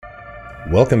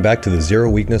Welcome back to the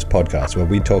Zero Weakness Podcast, where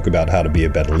we talk about how to be a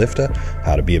better lifter,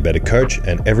 how to be a better coach,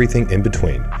 and everything in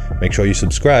between. Make sure you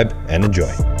subscribe and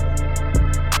enjoy.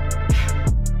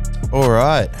 All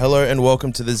right. Hello and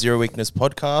welcome to the Zero Weakness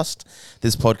Podcast.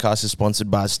 This podcast is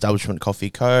sponsored by Establishment Coffee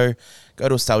Co. Go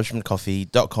to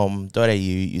establishmentcoffee.com.au,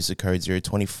 use the code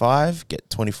 025, get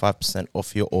 25%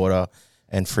 off your order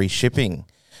and free shipping.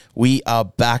 We are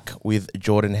back with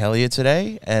Jordan Helyer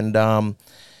today, and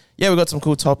we've got some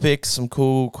cool topics, some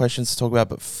cool questions to talk about,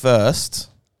 but first,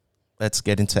 let's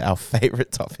get into our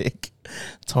favorite topic,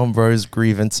 Tom Bro's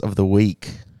grievance of the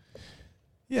week.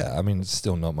 Yeah, I mean, it's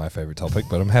still not my favorite topic,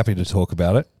 but I'm happy to talk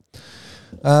about it.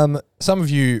 Some of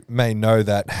you may know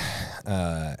that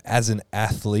as an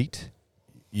athlete,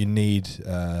 you need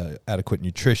adequate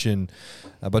nutrition,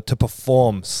 but to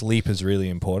perform, sleep is really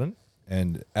important.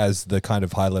 And as the kind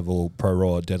of high-level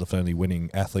pro-raw deadlift-only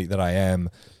winning athlete that I am,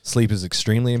 sleep is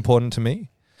extremely important to me.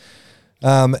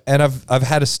 And I've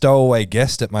had a stowaway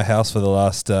guest at my house for the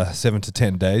last 7 to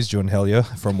 10 days, Jordan Helyer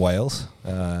from Wales,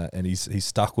 and he's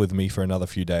stuck with me for another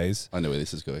few days. I know where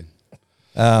this is going.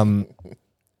 And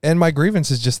my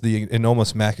grievance is just the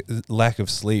enormous lack of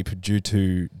sleep due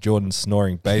to Jordan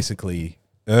snoring basically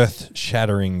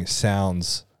earth-shattering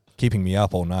sounds keeping me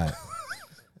up all night.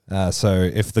 So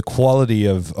if the quality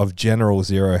of general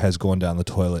Zero has gone down the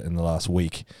toilet in the last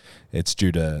week, it's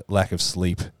due to lack of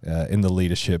sleep in the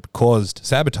leadership, caused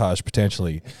sabotage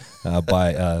potentially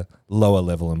by a lower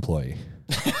level employee.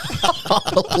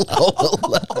 Lower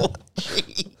level.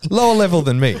 Lower level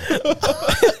than me.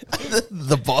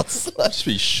 The boss. Just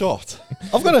be shot.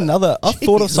 I've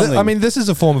thought of something. I mean, this is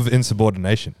a form of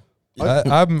insubordination.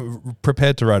 I'm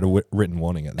prepared to write a written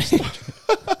warning at this stage.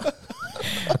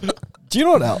 Do you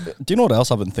know what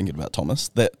else I've been thinking about, Thomas?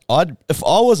 That if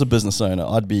I was a business owner,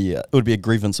 it would be a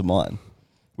grievance of mine.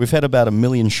 We've had about 1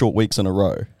 million short weeks in a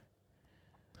row.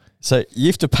 So you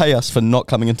have to pay us for not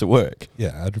coming into work.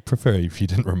 Yeah, I'd prefer if you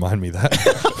didn't remind me that.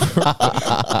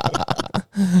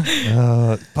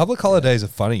 Public holidays are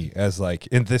funny as like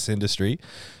in this industry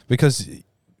because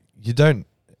you don't,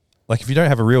 like if you don't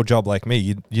have a real job like me,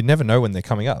 you never know when they're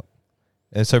coming up.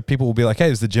 And so people will be like,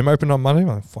 hey, is the gym open on Monday? I'm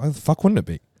like, why the fuck wouldn't it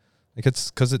be? Like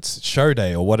it's because it's show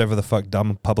day or whatever the fuck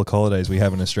dumb public holidays we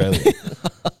have in Australia.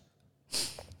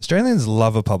 Australians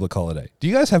love a public holiday. Do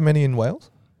you guys have many in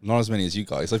Wales? Not as many as you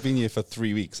guys. I've been here for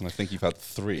 3 weeks, and I think you've had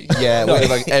 3. Yeah,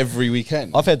 like every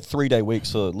weekend. I've had 3-day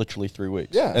weeks for literally 3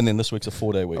 weeks. Yeah, and then this week's a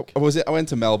 4-day week. I went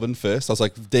to Melbourne first. I was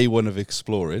like day 1 of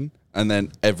exploring, and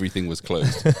then everything was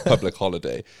closed. Public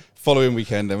holiday. Following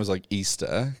weekend, then was like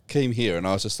Easter. Came here, and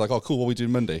I was just like, oh, cool. What are we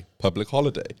doing Monday? Public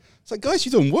holiday. It's like, guys,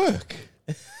 you don't work.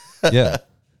 Yeah.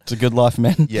 It's a good life,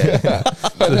 man. Yeah.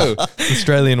 I know.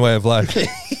 Australian way of life.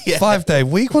 Yeah. 5-day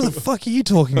week? What the fuck are you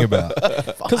talking about?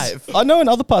 Because I know in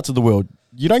other parts of the world,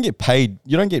 you don't get paid.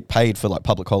 You don't get paid for like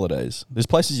public holidays. There's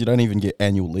places you don't even get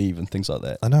annual leave and things like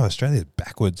that. I know, Australia's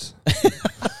backwards.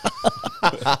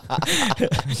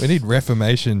 We need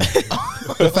reformation.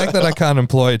 The fact that I can't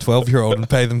employ a 12-year-old and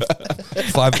pay them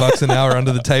 $5 an hour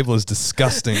under the table is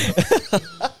disgusting.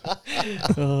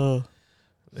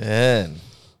 Man.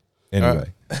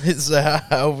 Anyway. So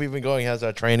how have we been going? How's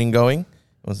our training going?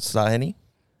 Want to start, Henny?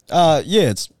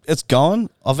 Yeah, it's gone.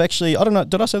 I don't know.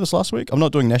 Did I say this last week? I'm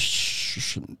not doing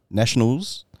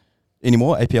nationals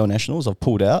anymore. APL nationals. I've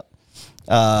pulled out.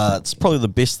 It's probably the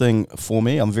best thing for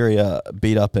me. I'm very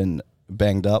beat up and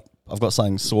banged up. I've got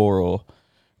something sore or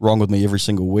wrong with me every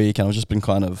single week, and I've just been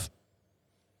kind of,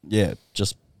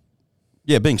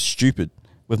 being stupid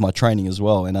with my training as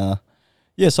well. And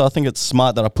so I think it's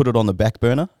smart that I put it on the back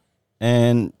burner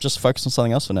and just focus on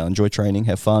something else for now. Enjoy training,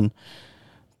 have fun,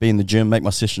 be in the gym, make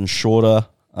my sessions shorter.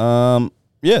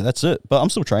 That's it. But I'm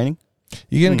still training.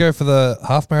 You going to go for the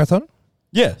half marathon?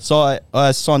 Yeah. So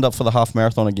I signed up for the half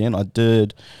marathon again.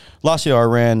 Last year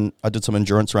I did some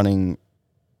endurance running.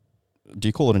 Do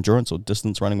you call it endurance or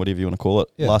distance running, whatever you want to call it,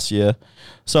 last year.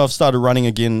 So I've started running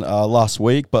again last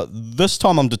week, but this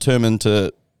time I'm determined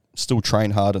to still train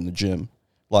hard in the gym.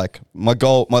 Like my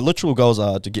literal goals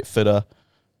are to get fitter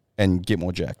and get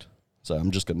more jacked. So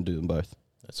I'm just going to do them both.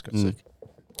 That's good. Sick.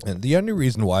 And the only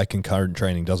reason why concurrent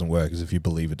training doesn't work is if you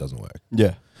believe it doesn't work.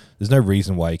 Yeah. There's no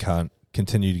reason why you can't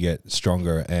continue to get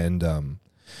stronger and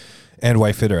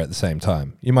way fitter at the same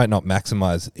time. You might not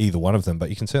maximize either one of them,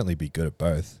 but you can certainly be good at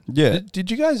both. Yeah.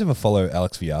 Did you guys ever follow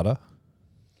Alex Viada?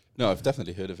 No, I've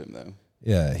definitely heard of him though.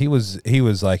 Yeah, he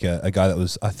was like a guy that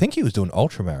was, I think he was doing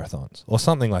ultra marathons or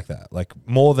something like that, like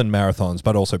more than marathons,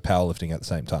 but also powerlifting at the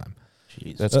same time.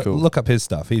 Jeez. That's cool. Look up his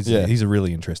stuff. He's a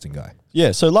really interesting guy.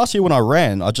 Yeah, so last year when I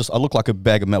ran, I looked like a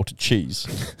bag of melted cheese.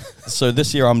 So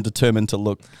this year I'm determined to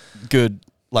look good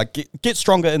Like get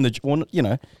stronger in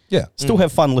the, Yeah. still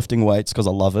have fun lifting weights because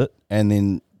I love it, and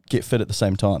then get fit at the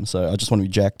same time. So I just want to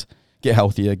be jacked, get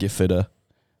healthier, get fitter.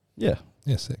 Yeah.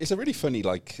 Yes. It's a really funny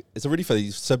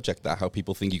subject, that how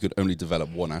people think you could only develop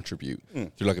one attribute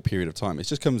through like a period of time. It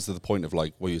just comes to the point of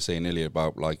like what you were saying earlier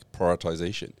about like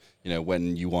prioritization.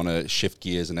 When you want to shift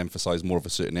gears and emphasize more of a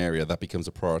certain area, that becomes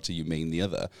a priority, you main the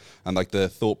other. And like the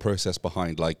thought process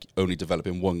behind like only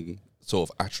developing one sort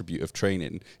of attribute of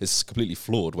training is completely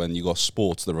flawed when you got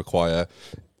sports that require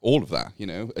all of that,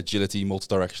 agility,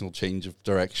 multi-directional change of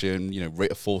direction,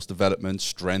 rate of force development,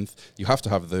 strength. You have to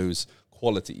have those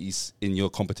qualities in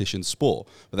your competition sport,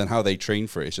 but then how they train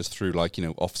for it is just through like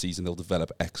off season they'll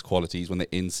develop X qualities, when they're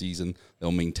in season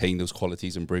they'll maintain those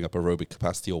qualities and bring up aerobic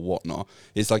capacity or whatnot.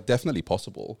 It's like definitely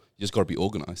possible. You just got to be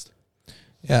organized.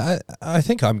 Yeah, I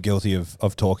think I'm guilty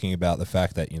of talking about the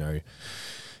fact that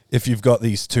if you've got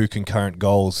these two concurrent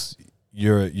goals,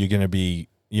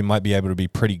 you might be able to be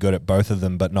pretty good at both of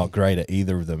them but not great at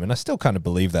either of them, and I still kind of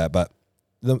believe that. But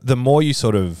the more you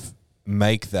sort of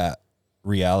make that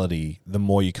reality, the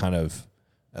more you kind of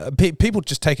people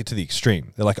just take it to the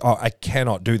extreme. They're like, oh, I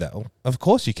cannot do that. Well, of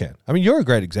course you can. I mean, you're a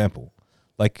great example.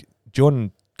 Like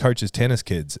Jordan coaches tennis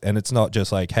kids, and it's not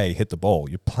just like, hey, hit the ball.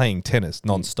 You're playing tennis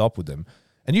non-stop with them,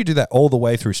 and you do that all the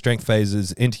way through strength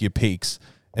phases into your peaks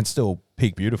and still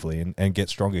peak beautifully and get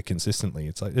stronger consistently.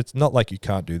 It's like, it's not like you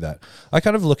can't do that. I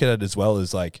kind of look at it as well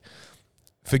as like,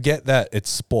 forget that it's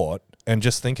sport and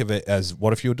just think of it as,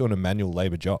 what if you were doing a manual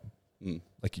labor job?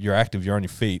 Like you're active, you're on your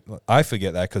feet. I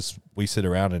forget that because we sit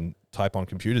around and type on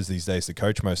computers these days to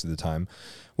coach most of the time.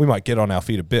 We might get on our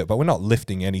feet a bit, but we're not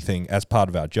lifting anything as part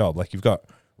of our job. Like you've got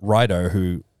Rido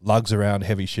who lugs around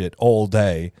heavy shit all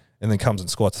day and then comes and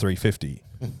squats 350.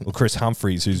 Or Chris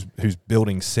Humphreys who's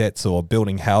building sets or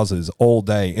building houses all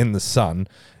day in the sun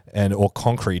or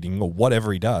concreting or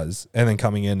whatever he does, and then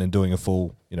coming in and doing a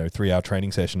full 3-hour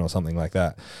training session or something like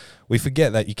that. We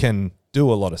forget that you can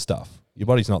do a lot of stuff. Your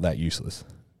body's not that useless.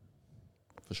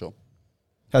 For sure.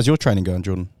 How's your training going,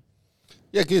 Jordan?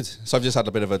 Yeah, good. So I've just had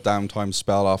a bit of a downtime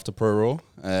spell after Pro Raw.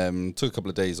 Took a couple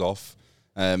of days off.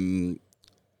 Had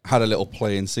a little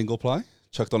play in single ply.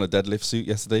 Chucked on a deadlift suit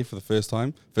yesterday for the first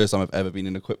time. First time I've ever been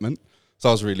in equipment. So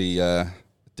that was really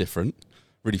different,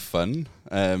 really fun.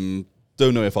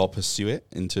 Don't know if I'll pursue it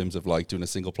in terms of like doing a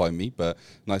single ply meet, but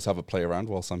nice to have a play around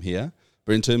whilst I'm here.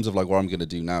 But in terms of like what I'm going to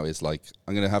do now is like,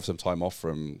 I'm going to have some time off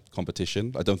from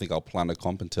competition. I don't think I'll plan a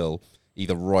comp until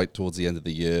either right towards the end of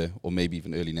the year or maybe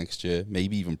even early next year,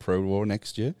 maybe even Pro Raw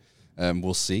next year.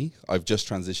 We'll see. I've just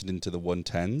transitioned into the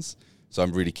 110s, so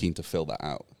I'm really keen to fill that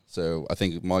out. So I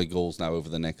think my goals now over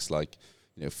the next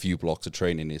few blocks of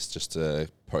training is just to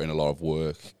put in a lot of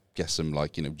work, get some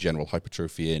general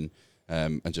hypertrophy in,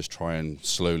 and just try and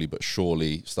slowly but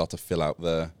surely start to fill out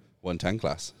the 110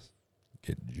 class.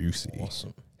 Get juicy.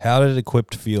 Awesome. How did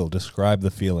equipped feel? Describe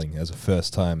the feeling as a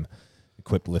first time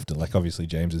equipped lifter. Like obviously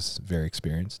James is very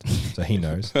experienced, so he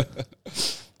knows.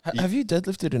 Have you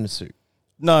deadlifted in a suit?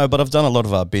 No, but I've done a lot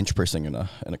of bench pressing in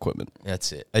equipment,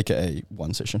 That's it. aka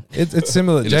one session. It's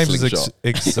similar. In a James's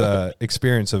slingshot.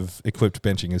 experience of equipped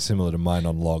benching is similar to mine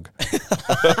on log.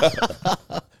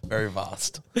 Very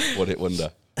vast. What it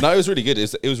wonder. No, it was really good.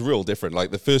 It was real different. Like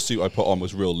the first suit I put on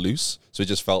was real loose, so it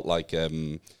just felt like a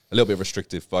little bit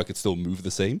restrictive, but I could still move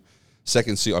the same.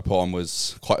 Second suit I put on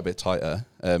was quite a bit tighter,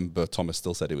 but Thomas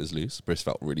still said it was loose, but it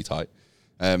felt really tight.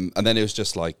 And then it was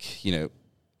just like, it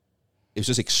was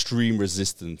just extreme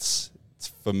resistance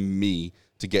for me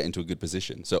to get into a good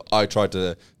position. So I tried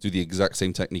to do the exact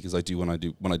same technique as I do when I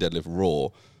deadlift raw.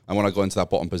 And when I got into that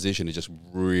bottom position, it just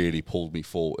really pulled me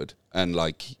forward. And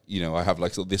I have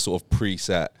this sort of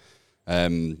preset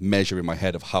measure in my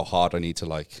head of how hard I need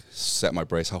to set my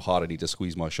brace, how hard I need to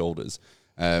squeeze my shoulders.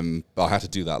 But I had to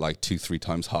do that 2-3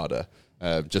 times harder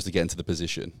just to get into the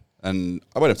position. And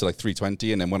I went up to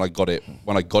 320, and then when I got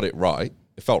it right,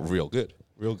 it felt real good.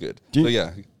 Real good. Do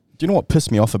you know what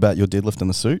pissed me off about your deadlift in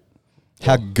the suit?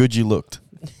 How good you looked.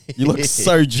 You look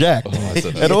so jacked.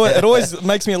 It always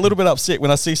makes me a little bit upset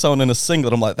when I see someone in a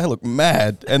singlet. I'm like, they look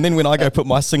mad. And then when I go put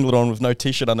my singlet on with no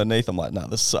t-shirt underneath, I'm like, nah,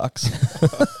 this sucks.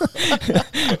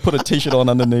 Put a t-shirt on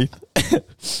underneath.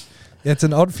 Yeah, it's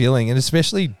an odd feeling, and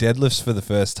especially deadlifts for the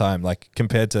first time,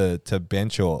 compared to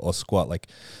bench or squat. Like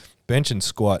bench and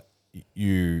squat,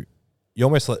 you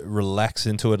almost relax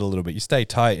into it a little bit. You stay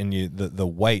tight, and the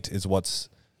weight is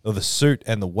the suit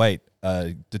and the weight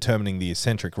determining the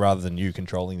eccentric rather than you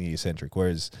controlling the eccentric.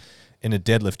 Whereas in a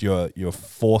deadlift, you're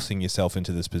forcing yourself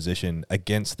into this position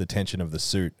against the tension of the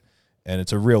suit, and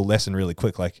it's a real lesson really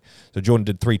quick. So Jordan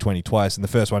did 320 twice, and the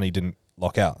first one he didn't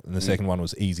lock out, and the second one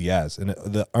was easy as. And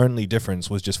the only difference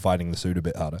was just fighting the suit a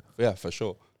bit harder. Yeah, for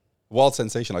sure. Wild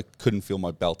sensation, I couldn't feel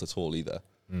my belt at all either.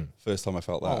 First time I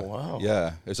felt that. Oh, wow.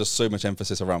 Yeah, there's just so much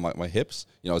emphasis around my hips.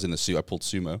 You know, I was in the suit, I pulled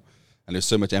sumo, and there's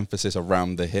so much emphasis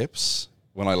around the hips.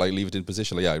 When I like leave it in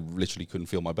position, like, I literally couldn't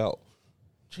feel my belt.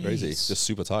 Crazy. It's just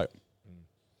super tight.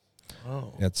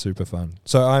 Oh. Yeah, it's super fun.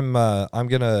 So I'm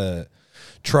gonna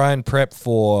try and prep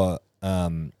for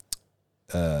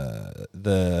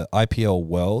the IPL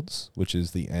Worlds, which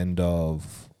is the end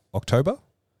of October,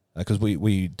 because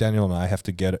we Daniel and I have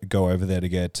to go over there to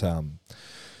get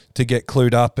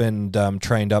clued up and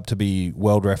trained up to be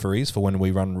world referees for when we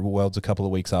run Worlds a couple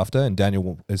of weeks after. And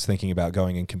Daniel is thinking about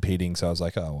going and competing, so I was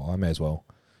like, oh, well, I may as well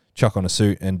chuck on a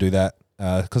suit and do that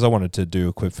because I wanted to do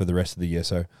equip for the rest of the year.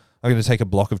 So I'm going to take a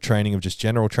block of training of just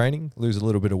general training, lose a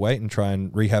little bit of weight, and try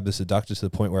and rehab this adductor to the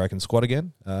point where I can squat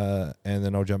again. And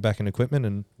then I'll jump back in equipment,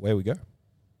 and away we go.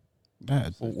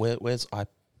 Where's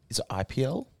is it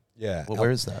IPL? Yeah. Where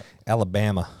is that?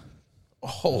 Alabama.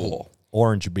 Oh,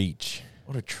 Orange Beach.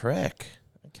 what a trek.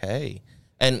 Okay.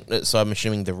 And so I'm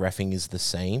assuming the reffing is the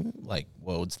same, like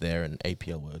Worlds there and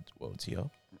APL Worlds here.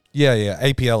 Yeah.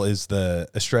 APL is the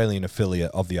Australian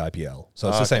affiliate of the IPL. So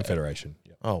it's the same federation.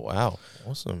 Yeah. Oh, wow.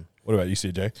 Awesome. What about you,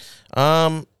 CJ?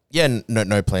 Yeah,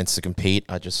 no plans to compete.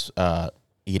 I just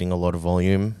eating a lot of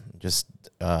volume. Just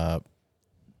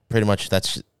pretty much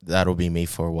that'll be me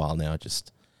for a while now.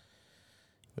 Just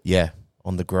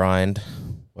on the grind,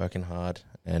 working hard,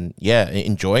 and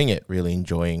enjoying it. Really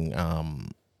enjoying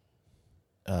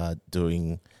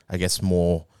doing, I guess,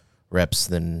 more reps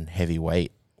than heavy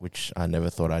weight, which I never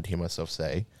thought I'd hear myself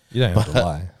say. You don't have to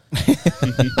lie.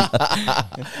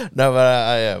 No, but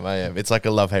I am. It's like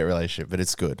a love-hate relationship, but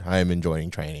it's good. I am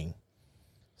enjoying training.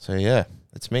 So, yeah,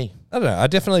 that's me. I don't know. I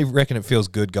definitely reckon it feels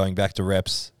good going back to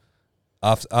reps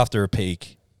after a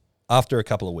peak, after a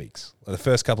couple of weeks. Like the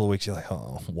first couple of weeks, you're like,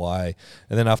 oh, why?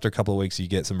 And then after a couple of weeks, you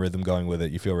get some rhythm going with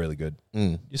it. You feel really good.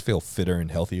 You just feel fitter and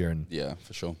healthier and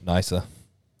For sure. nicer.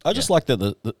 I just like that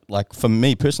the like for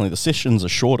me personally, the sessions are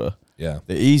shorter. Yeah.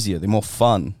 They're easier. They're more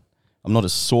fun. I'm not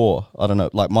as sore. I don't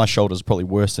know. Like my shoulders are probably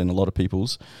worse than a lot of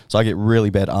people's. So I get really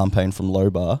bad arm pain from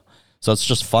low bar. So it's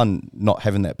just fun not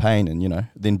having that pain and,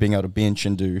 then being able to bench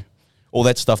and do all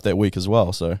that stuff that week as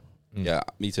well. So Yeah,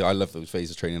 me too. I love those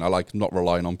phases of training. I like not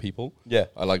relying on people. Yeah.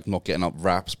 I like not getting up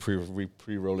wraps,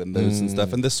 pre-rolling those and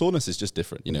stuff. And the soreness is just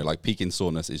different. Like peaking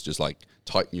soreness is just like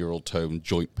tight neural tone,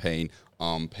 joint pain,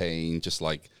 arm pain, just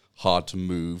like hard to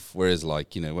move. Whereas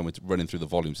like, when we're running through the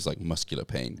volumes, it's like muscular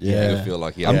pain. Yeah. You feel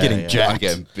like, I'm getting jacked. I'm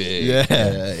getting big.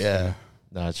 Yeah.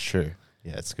 No, it's true.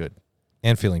 Yeah, it's good.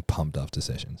 And feeling pumped after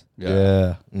sessions.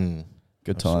 Yeah. Good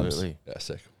Absolutely. times. Yeah,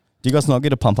 sick. Do you guys not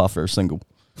get a pump after a single?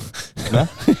 No?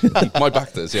 My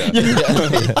back does, yeah.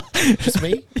 Just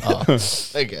me? Oh,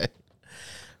 okay.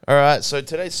 All right, so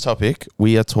today's topic,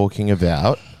 we are talking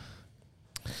about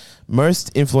most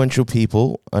influential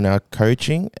people on our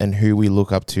coaching and who we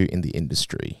look up to in the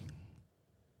industry.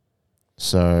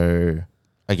 So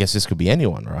I guess this could be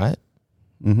anyone, right?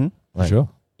 Mm-hmm. Like, Sure.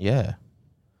 Yeah.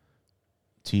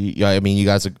 You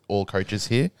guys are all coaches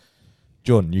here.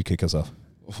 Jordan, you kick us off.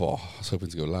 Oh, I was hoping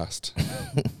to go last.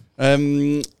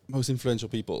 Most influential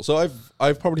people. So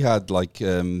I've probably had like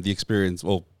the experience,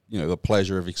 the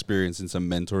pleasure of experiencing some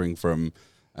mentoring from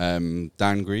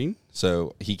Dan Green.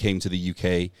 So he came to the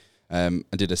UK and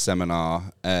did a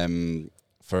seminar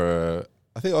for,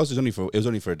 I think it was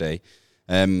only for a day.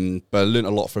 But I learned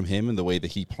a lot from him and the way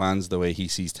that he plans, the way he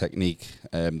sees technique,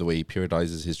 the way he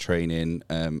periodizes his training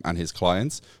and his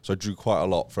clients. So I drew quite a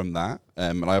lot from that.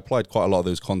 And I applied quite a lot of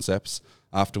those concepts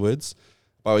afterwards.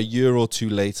 About a year or two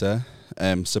later,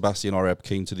 Sebastian Oreb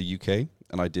came to the UK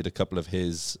and I did a couple of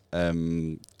his,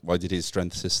 I did his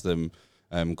strength system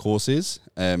courses.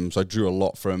 So I drew a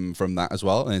lot from that as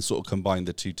well and then sort of combined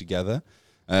the two together.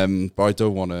 But I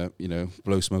don't want to,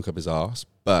 blow smoke up his arse.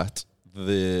 But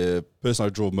the person I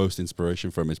draw most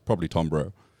inspiration from is probably Tom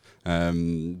Bro.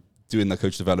 Doing the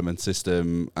coach development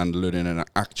system and learning an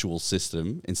actual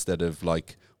system instead of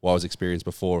like what I was experienced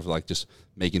before of like just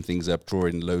making things up,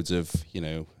 drawing loads of,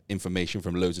 information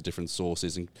from loads of different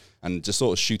sources and just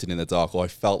sort of shooting in the dark, or I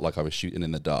felt like I was shooting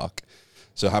in the dark.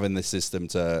 So having this system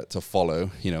to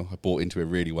follow, I bought into it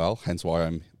really well, hence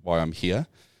why I'm here.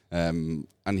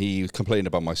 And he complained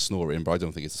about my snoring, but I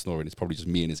don't think it's snoring. It's probably just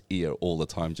me in his ear all the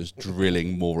time, just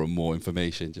drilling more and more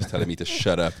information, just telling me to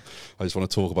shut up. I just want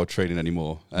to talk about training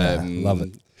anymore. Love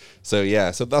it. So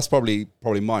that's probably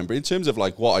mine. But in terms of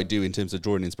like what I do in terms of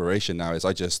drawing inspiration now is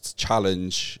I just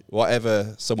challenge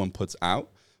whatever someone puts out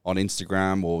on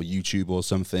Instagram or YouTube or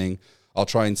something. I'll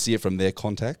try and see it from their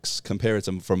context, compare it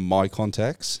from my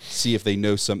context, see if they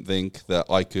know something that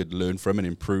I could learn from and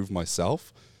improve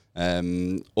myself,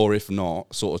 or if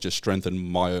not, sort of just strengthen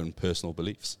my own personal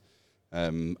beliefs.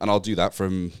 And I'll do that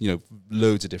from,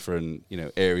 loads of different,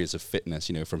 areas of fitness,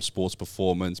 from sports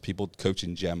performance, people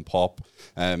coaching gem pop,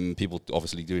 people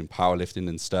obviously doing powerlifting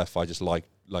and stuff. I just like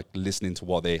listening to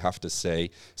what they have to say,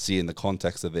 seeing the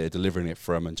context that they're delivering it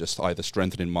from, and just either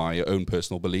strengthening my own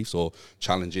personal beliefs or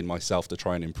challenging myself to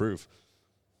try and improve.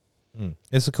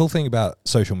 It's the cool thing about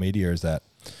social media is that,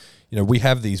 we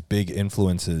have these big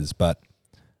influences, but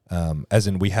as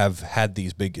in we have had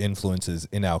these big influences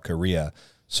in our career.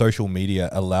 Social media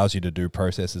allows you to do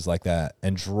processes like that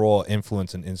and draw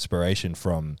influence and inspiration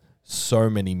from so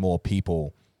many more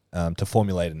people to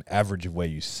formulate an average of where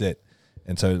you sit.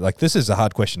 And so, this is a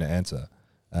hard question to answer.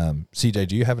 CJ,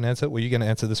 do you have an answer? Were you going to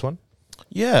answer this one?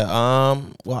 Yeah.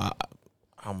 Well,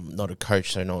 I'm not a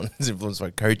coach, so no one is influenced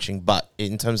by coaching. But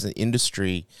in terms of the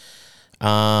industry,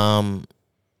 you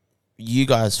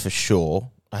guys for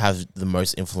sure have the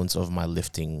most influence of my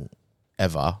lifting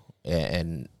ever,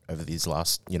 and over these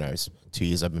last 2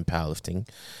 years I've been powerlifting.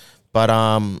 But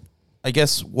I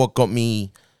guess what got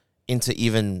me into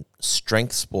even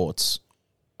strength sports,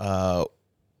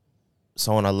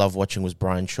 someone I love watching was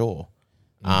Brian Shaw.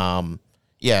 I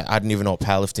didn't even know what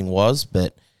powerlifting was,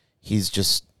 but he's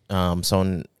just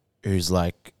someone who's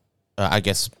strongman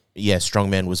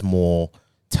was more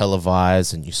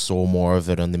televised and you saw more of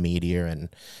it on the media, and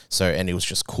it was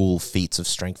just cool feats of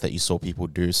strength that you saw people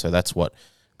do. So that's what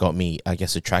got me, I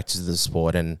guess, attracted to the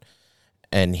sport, and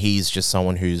he's just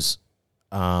someone who's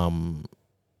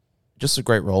just a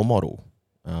great role model,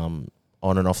 on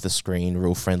and off the screen,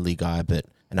 real friendly guy, but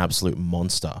an absolute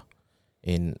monster.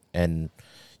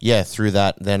 Through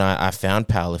that, then I found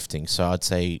powerlifting. So I'd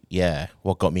say,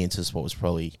 what got me into the sport was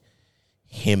probably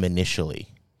him initially.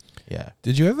 Yeah.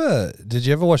 Did you ever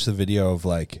watch the video of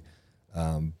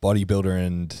bodybuilder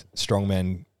and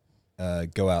strongman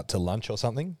go out to lunch or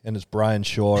something, and it's Brian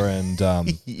Shaw and I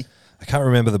can't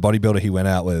remember the bodybuilder he went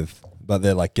out with, but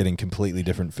they're getting completely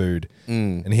different food,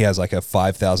 and he has a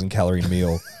 5,000 calorie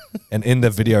meal, and in the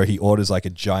video he orders a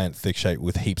giant thick shake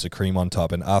with heaps of cream on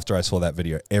top. And after I saw that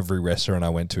video, every restaurant I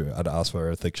went to, I'd ask for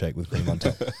a thick shake with cream on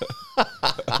top.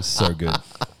 It's so good.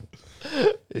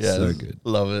 Yeah, so good.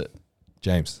 Love it.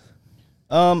 James.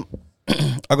 I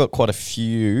got quite a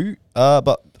few,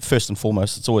 but first and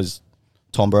foremost, it's always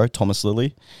Thomas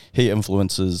Lilly. He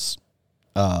influences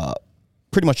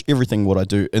pretty much everything what I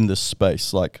do in this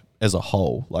space, as a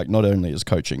whole, not only as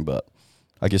coaching, but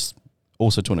I guess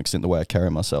also to an extent the way I carry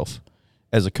myself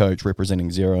as a coach,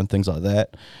 representing Zero and things like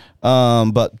that.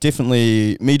 But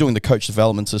definitely me doing the coach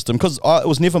development system, because it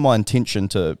was never my intention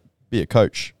to be a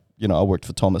coach. I worked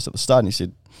for Thomas at the start, and he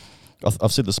said,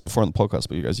 I've said this before on the podcast,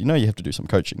 but he goes, you have to do some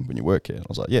coaching when you work here. And I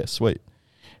was like, yeah, sweet.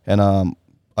 And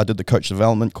I did the coach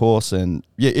development course, and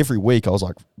every week I was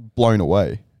blown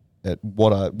away at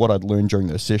what I'd learned during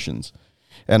those sessions.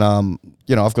 And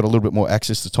I've got a little bit more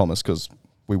access to Thomas because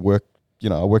we work,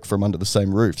 I work for him under the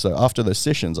same roof. So after those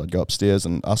sessions, I'd go upstairs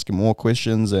and ask him more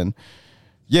questions, and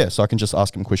so I can just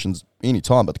ask him questions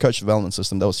anytime. But the coach development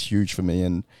system, that was huge for me.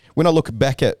 And when I look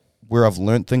back at where I've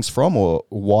learned things from or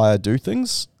why I do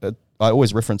things, I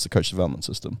always reference the coach development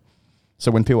system.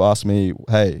 So when people ask me,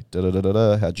 hey,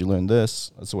 how'd you learn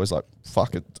this? It's always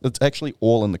fuck it. It's actually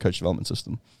all in the coach development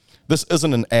system. This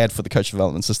isn't an ad for the coach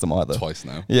development system either. Twice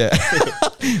now. Yeah.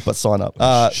 But sign up.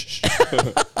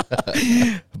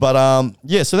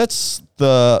 So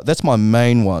that's my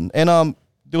main one. And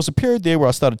there was a period there where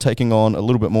I started taking on a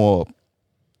little bit more,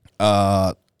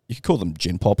 you could call them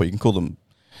Gen Pop, or you can call them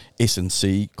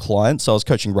S&C clients. So I was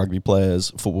coaching rugby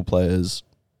players, football players,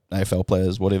 AFL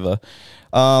players, whatever.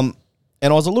 And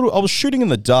I was shooting in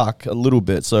the dark a little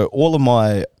bit. So all of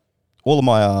my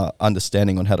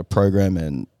understanding on how to program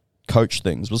and coach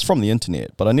things was from the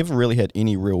internet, but I never really had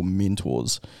any real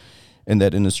mentors in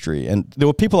that industry. And there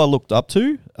were people I looked up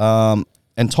to.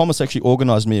 And Thomas actually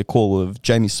organised me a call with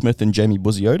Jamie Smith and Jamie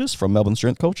Buziotis from Melbourne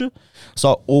Strength Culture.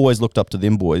 So I always looked up to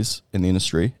them boys in the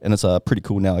industry, and it's pretty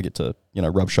cool now. I get to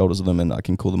rub shoulders with them, and I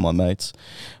can call them my mates.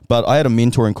 But I had a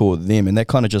mentoring call with them, and that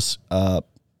kind of just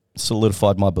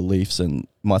solidified my beliefs and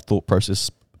my thought process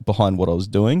behind what I was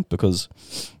doing, because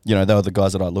they were the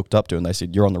guys that I looked up to, and they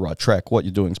said, you're on the right track, what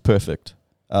you're doing is perfect.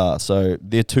 So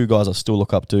they're two guys I still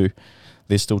look up to.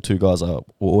 There's still two guys I will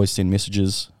always send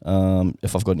messages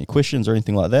if I've got any questions or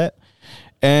anything like that.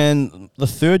 And the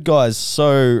third guy is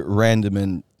so random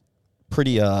and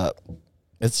pretty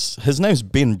his name's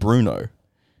Ben Bruno.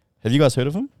 Have you guys heard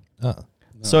of him? No.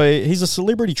 So he's a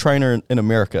celebrity trainer in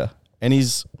America, and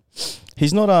he's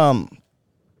not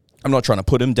I'm not trying to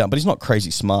put him down, but he's not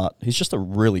crazy smart. He's just a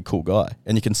really cool guy.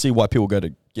 And you can see why people go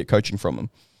to get coaching from him.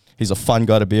 He's a fun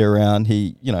guy to be around.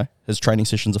 He, you know, his training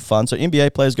sessions are fun. So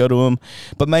NBA players go to him,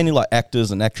 but mainly like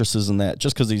actors and actresses and that,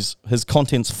 just because his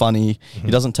content's funny. Mm-hmm.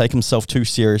 He doesn't take himself too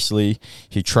seriously.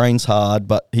 He trains hard,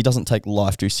 but he doesn't take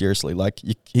life too seriously. Like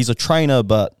he's a trainer,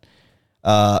 but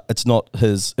it's not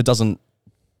his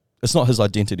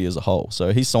identity as a whole.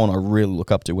 So he's someone I really look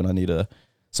up to when I need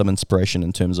some inspiration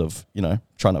in terms of, you know,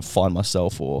 trying to find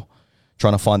myself or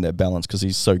trying to find that balance, because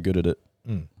he's so good at it.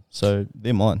 So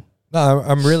they're mine. No,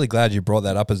 I'm really glad you brought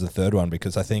that up as the third one,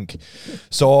 because I think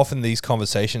so often these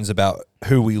conversations about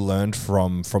who we learned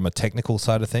from a technical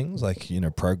side of things, like, you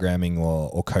know, programming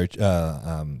or coach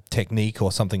technique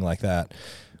or something like that.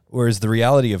 Whereas the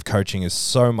reality of coaching is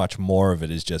so much more of it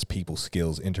is just people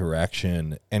skills,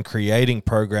 interaction, and creating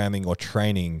programming or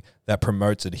training that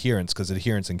promotes adherence, because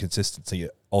adherence and consistency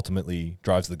ultimately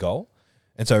drives the goal.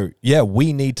 And so, yeah,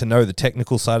 we need to know the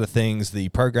technical side of things, the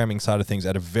programming side of things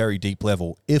at a very deep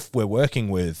level if we're working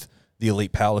with the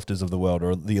elite powerlifters of the world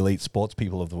or the elite sports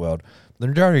people of the world. The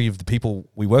majority of the people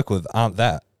we work with aren't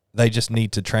that. They just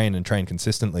need to train and train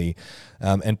consistently.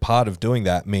 And part of doing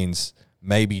that means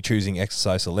maybe choosing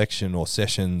exercise selection or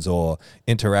sessions or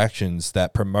interactions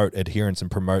that promote adherence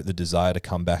and promote the desire to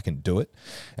come back and do it.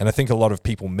 And I think a lot of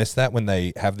people miss that when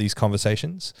they have these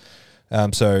conversations.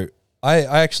 So I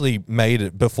actually made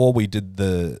it before we did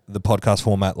the podcast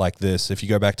format like this. If you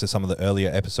go back to some of the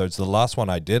earlier episodes, the last one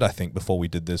I did, I think, before we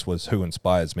did this was Who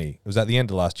Inspires Me. It was at the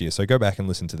end of last year. So go back and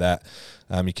listen to that.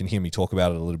 You can hear me talk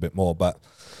about it a little bit more. But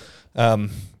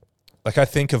like, I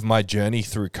think of my journey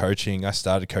through coaching. I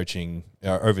started coaching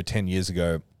over 10 years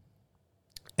ago,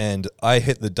 and I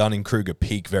hit the Dunning-Kruger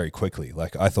peak very quickly.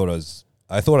 Like, I thought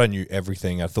I knew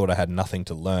everything. I thought I had nothing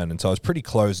to learn. And so I was pretty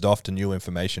closed off to new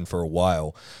information for a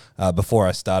while before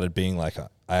I started being like, I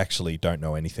actually don't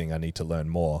know anything. I need to learn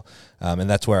more. And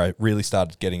that's where I really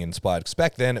started getting inspired. Because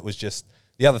back then it was just,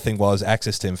 the other thing was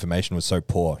access to information was so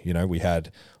poor. You know, we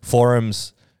had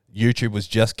forums, YouTube was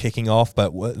just kicking off,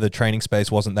 but the training space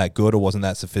wasn't that good or wasn't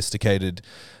that sophisticated.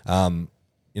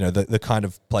 You know, the kind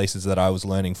of places that I was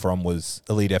learning from was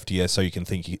Elite FTS, so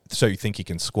you think you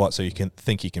can squat, so you can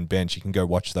think you can bench. You can go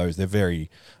watch those. They're very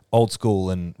old school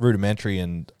and rudimentary,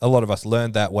 and a lot of us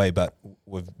learned that way, but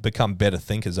we've become better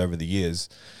thinkers over the years.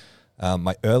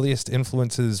 My earliest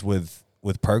influences with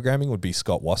programming would be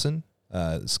Scott Wasson.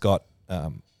 Scott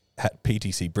had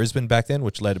PTC Brisbane back then,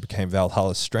 which later became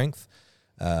Valhalla's Strength.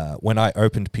 When I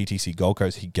opened PTC Gold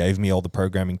Coast, he gave me all the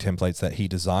programming templates that he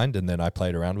designed, and then I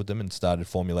played around with them and started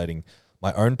formulating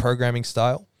my own programming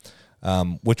style,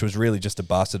 which was really just a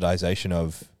bastardization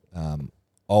of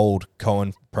old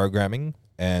Cohen programming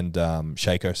and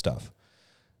Shaco stuff.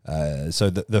 So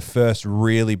the first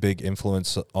really big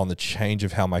influence on the change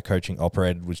of how my coaching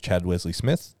operated was Chad Wesley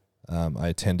Smith. I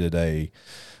attended a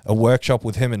workshop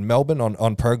with him in Melbourne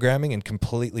on programming and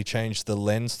completely changed the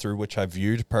lens through which I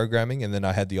viewed programming. And then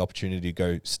I had the opportunity to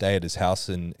go stay at his house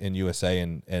in USA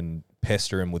and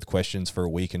pester him with questions for a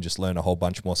week and just learn a whole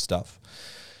bunch more stuff.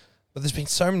 But there's been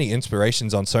so many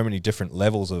inspirations on so many different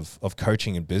levels of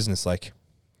coaching and business. Like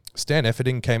Stan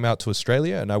Efferding came out to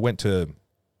Australia and I went to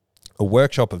a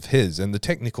workshop of his, and the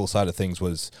technical side of things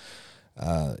was,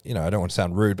 you know, I don't want to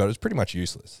sound rude, but it was pretty much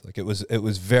useless. Like it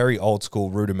was very old school,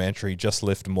 rudimentary, just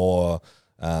lift more.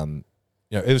 You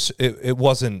know, it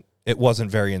wasn't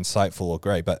very insightful or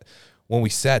great. But when we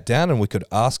sat down and we could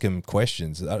ask him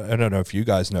questions, I don't know if you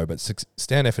guys know, but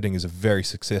Stan Efferding is a very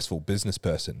successful business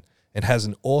person and has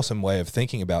an awesome way of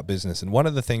thinking about business. And one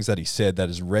of the things that he said that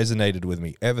has resonated with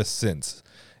me ever since,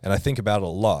 and I think about it a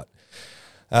lot,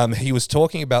 he was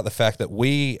talking about the fact that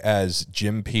we as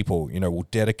gym people, you know, will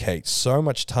dedicate so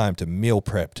much time to meal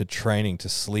prep, to training, to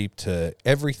sleep, to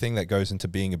everything that goes into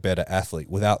being a better athlete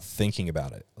without thinking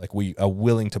about it. Like we are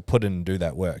willing to put in and do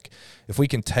that work. If we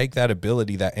can take that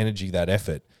ability, that energy, that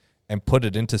effort and put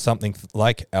it into something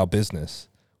like our business,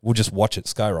 we'll just watch it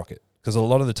skyrocket. Because a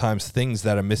lot of the times things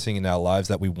that are missing in our lives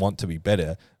that we want to be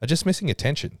better are just missing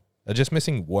attention. Are just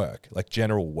missing work, like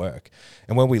general work.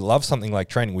 And when we love something like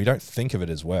training, we don't think of it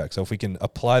as work. So if we can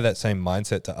apply that same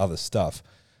mindset to other stuff,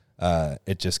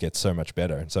 it just gets so much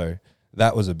better. And so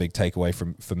that was a big takeaway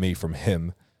for me from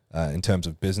him in terms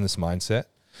of business mindset.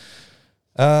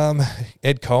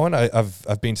 Ed Cohen,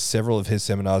 I've been to several of his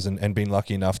seminars and been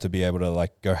lucky enough to be able to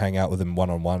like go hang out with him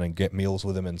one-on-one and get meals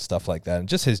with him and stuff like that. And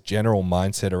just his general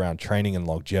mindset around training and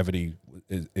longevity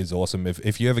is awesome.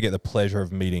 If you ever get the pleasure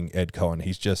of meeting Ed Cohen,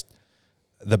 he's just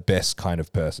the best kind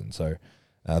of person. So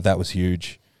that was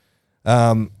huge.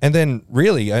 And then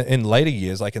really in later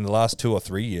years, like in the last 2 or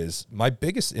 3 years, my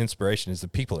biggest inspiration is the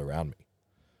people around me.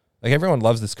 Like everyone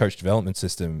loves this coach development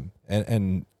system.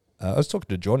 And I was talking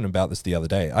to Jordan about this the other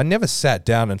day. I never sat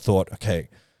down and thought, okay,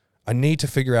 I need to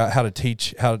figure out how to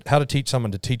teach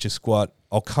someone to teach a squat.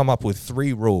 I'll come up with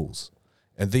 3 rules.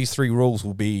 And these 3 rules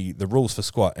will be the rules for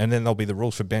squat. And then there'll be the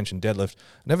rules for bench and deadlift.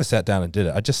 I never sat down and did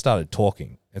it. I just started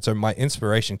talking. And so my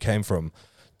inspiration came from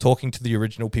talking to the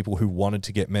original people who wanted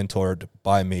to get mentored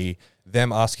by me,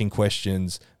 them asking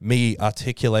questions, me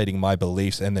articulating my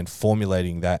beliefs, and then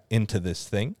formulating that into this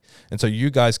thing. And so you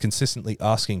guys consistently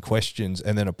asking questions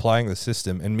and then applying the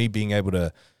system, and me being able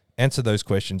to answer those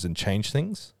questions and change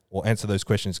things, or answer those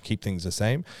questions, keep things the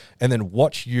same, and then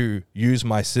watch you use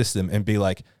my system and be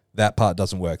like, that part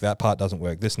doesn't work, that part doesn't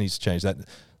work, this needs to change.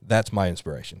 That's my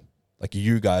inspiration. Like,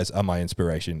 you guys are my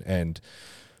inspiration, and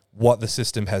what the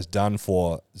system has done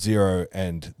for Zero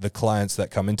and the clients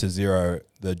that come into Zero,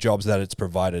 the jobs that it's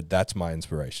provided, that's my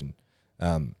inspiration.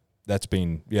 That's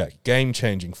been, game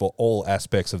changing for all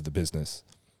aspects of the business.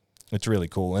 It's really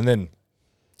cool. And then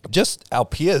just our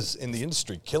peers in the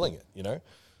industry killing it, you know?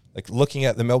 Like looking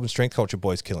at the Melbourne Strength Culture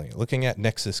boys killing it, looking at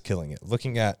Nexus killing it,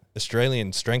 looking at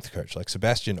Australian strength coach like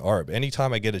Sebastian Oreb.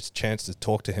 Anytime I get a chance to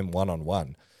talk to him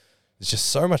one-on-one, there's just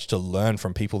so much to learn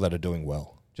from people that are doing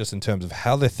well, just in terms of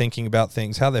how they're thinking about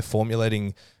things, how they're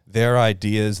formulating their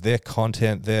ideas, their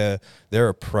content, their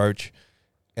approach.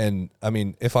 And I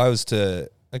mean, if I was to,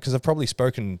 because I've probably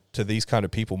spoken to these kind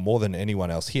of people more than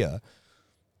anyone else here,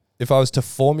 if I was to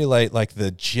formulate like the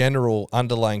general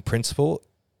underlying principle,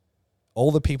 all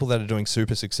the people that are doing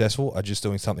super successful are just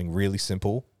doing something really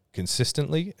simple,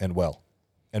 consistently and well,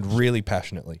 and really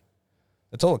passionately.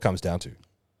 That's all it comes down to.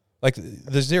 Like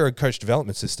the Zero coach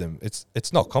development system,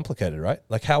 it's not complicated, right?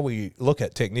 Like how we look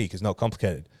at technique is not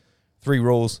complicated. 3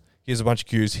 rules, here's a bunch of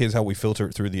cues, here's how we filter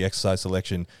it through the exercise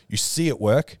selection. You see it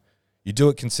work, you do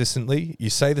it consistently, you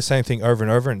say the same thing over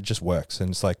and over, and it just works. And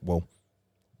it's like, well,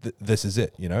 this is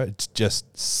it, you know? It's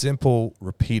just simple,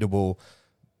 repeatable.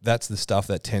 That's the stuff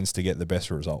that tends to get the best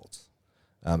results.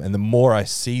 And the more I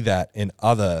see that in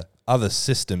other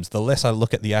systems, the less I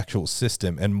look at the actual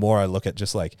system and more I look at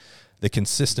just like the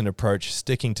consistent approach,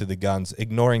 sticking to the guns,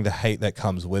 ignoring the hate that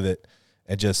comes with it,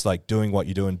 and just like doing what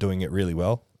you do and doing it really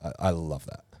well. I love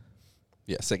that.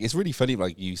 Yeah, so it's really funny,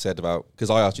 like you said about, because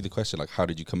I asked you the question, like, how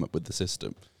did you come up with the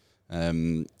system?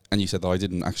 And you said that I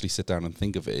didn't actually sit down and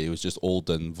think of it. It was just all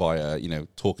done via,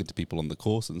 talking to people on the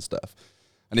course and stuff.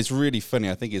 And it's really funny.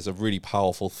 I think it's a really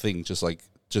powerful thing,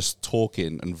 just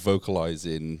talking and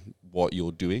vocalizing what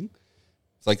you're doing.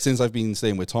 It's like, since I've been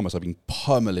staying with Thomas, I've been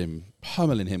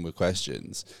pummeling him with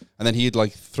questions, and then he'd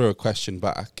like throw a question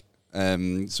back.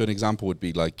 So an example would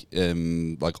be like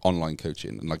online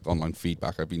coaching and like online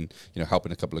feedback. I've been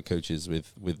helping a couple of coaches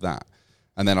with that.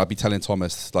 And then I'd be telling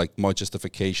Thomas like my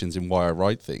justifications in why I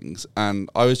write things. And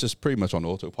I was just pretty much on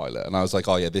autopilot. And I was like,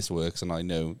 oh yeah, this works. And I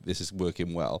know this is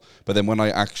working well. But then when I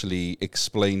actually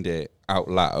explained it out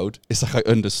loud, it's like I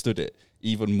understood it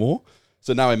even more.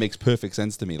 So now it makes perfect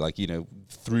sense to me. Like,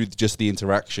 through just the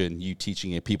interaction, you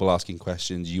teaching it, people asking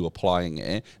questions, you applying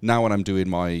it. Now when I'm doing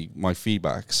my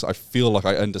feedbacks, I feel like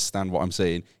I understand what I'm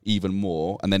saying even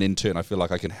more. And then in turn, I feel like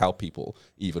I can help people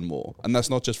even more. And that's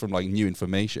not just from like new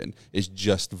information. It's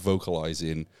just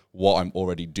vocalizing what I'm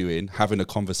already doing, having a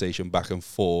conversation back and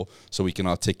forth so we can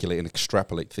articulate and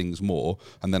extrapolate things more.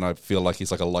 And then I feel like it's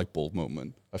like a light bulb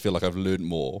moment. I feel like I've learned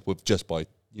more with just by,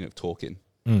 talking.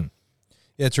 Mm.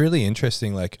 Yeah, it's really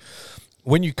interesting. Like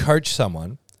when you coach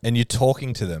someone and you're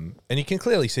talking to them and you can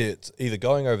clearly see it's either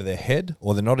going over their head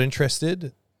or they're not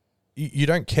interested, you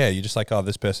don't care. You're just like, oh,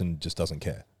 this person just doesn't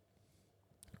care.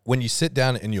 When you sit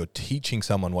down and you're teaching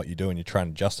someone what you do and you're trying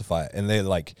to justify it and they're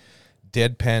like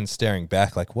deadpan staring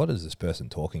back, like, what is this person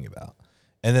talking about?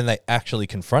 And then they actually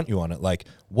confront you on it. Like,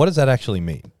 what does that actually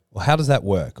mean? Well, how does that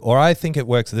work? Or I think it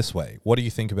works this way. What do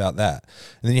you think about that?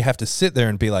 And then you have to sit there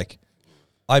and be like,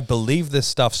 I believe this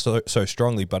stuff so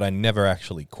strongly, but I never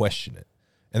actually question it.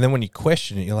 And then when you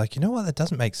question it, you're like, you know what? That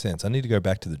doesn't make sense. I need to go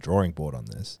back to the drawing board on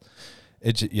this.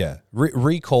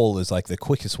 Recall is like the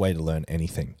quickest way to learn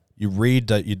anything. You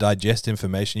read, you digest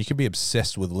information. You can be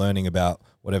obsessed with learning about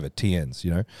whatever TNs.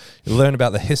 You learn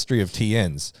about the history of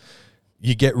TNs.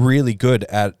 You get really good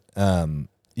at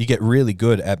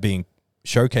being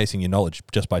showcasing your knowledge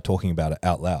just by talking about it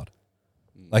out loud.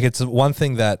 Like it's one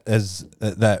thing that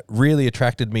really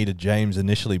attracted me to James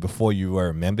initially before you were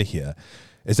a member here,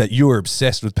 is that you were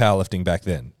obsessed with powerlifting back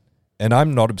then, and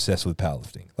I'm not obsessed with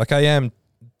powerlifting. Like I am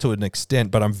to an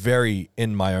extent, but I'm very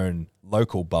in my own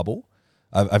local bubble.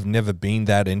 I've never been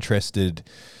that interested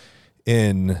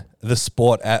in the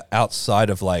sport outside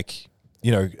of like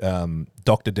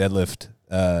Dr. Deadlift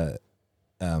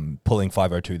pulling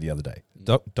 502 the other day.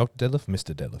 Dr. Deadlift,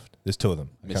 Mr. Deadlift. There's two of them.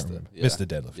 I can't remember. Yeah. Mr.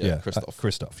 Deadlift. Yeah, Christoph.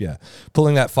 Christoph, yeah.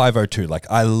 Pulling that 502, like,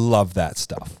 I love that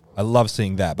stuff. I love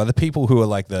seeing that. But the people who are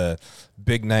like the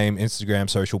big name Instagram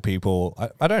social people,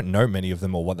 I don't know many of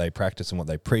them or what they practice and what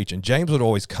they preach. And James would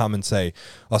always come and say,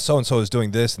 oh, so-and-so is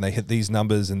doing this and they hit these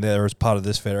numbers and they're as part of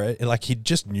this federation. Like, he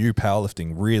just knew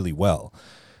powerlifting really well.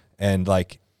 And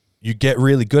like, you get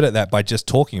really good at that by just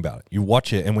talking about it. You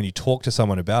watch it, and when you talk to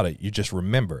someone about it, you just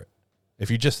remember it.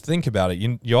 If you just think about it,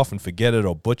 you often forget it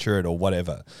or butcher it or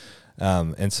whatever.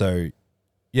 And so,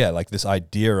 yeah, like this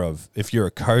idea of if you're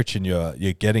a coach and you're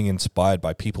getting inspired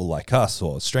by people like us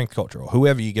or strength culture or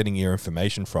whoever you're getting your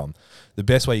information from, the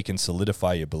best way you can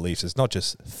solidify your beliefs is not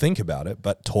just think about it,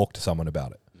 but talk to someone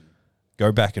about it.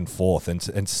 Go back and forth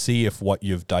and see if what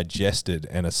you've digested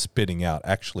and are spitting out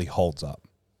actually holds up.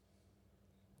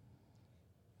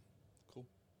 Cool.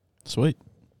 Sweet.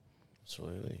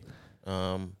 Absolutely.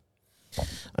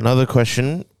 Another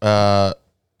question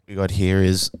we got here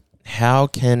is how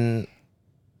can...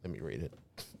 Let me read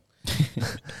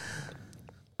it.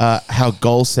 How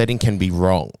goal setting can be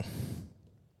wrong.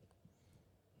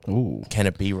 Ooh. Can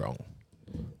it be wrong?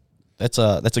 That's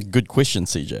a good question,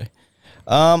 CJ.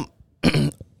 How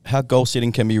goal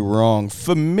setting can be wrong.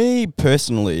 For me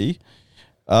personally,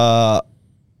 I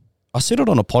said it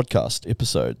on a podcast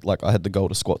episode, like I had the goal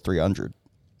to squat 300.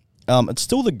 It's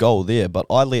still the goal there, but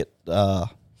I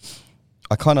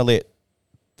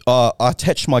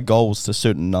attached my goals to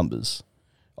certain numbers.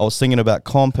 I was thinking about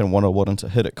comp and what I wanted to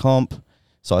hit at comp,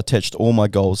 so I attached all my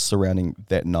goals surrounding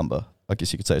that number. I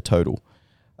guess you could say a total.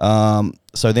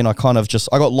 So then I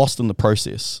got lost in the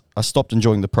process. I stopped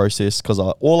enjoying the process because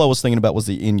all I was thinking about was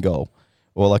the end goal.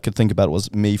 All I could think about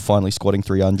was me finally squatting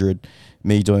 300,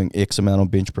 me doing X amount on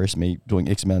bench press, me doing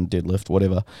X amount on deadlift,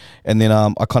 whatever. And then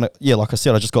like I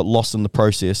said, I just got lost in the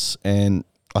process and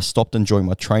I stopped enjoying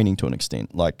my training to an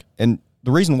extent. And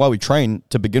the reason why we train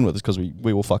to begin with is because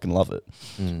we all fucking love it.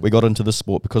 We got into the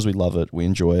sport because we love it, we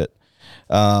enjoy it.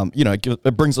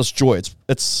 It brings us joy.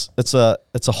 It's a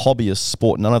hobbyist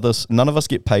sport. None of us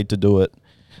get paid to do it.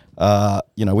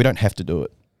 We don't have to do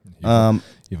it.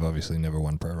 You've obviously never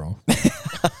won pro roll.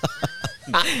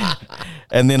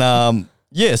 And then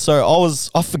so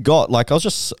I forgot.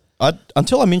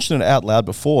 Until I mentioned it out loud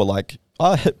before, like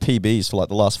I hit PBs for like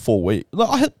the last 4 weeks.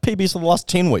 I hit PBs for the last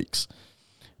 10 weeks,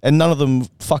 and none of them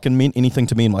fucking meant anything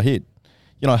to me in my head.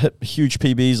 I hit huge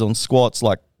PBs on squats.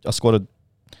 Like I squatted,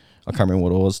 I can't remember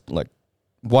what it was, like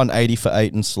 180 for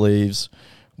 8 in sleeves,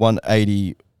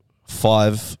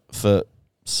 185 for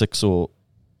 6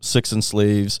 in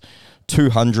sleeves,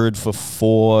 200 for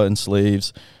 4 in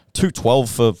sleeves, 212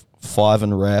 for 5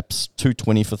 in reps,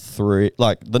 220 for 3.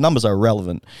 Like, the numbers are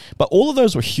irrelevant. But all of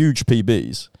those were huge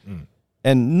PBs.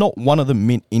 And not one of them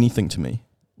meant anything to me.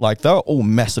 Like, they were all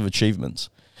massive achievements.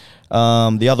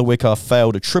 The other week I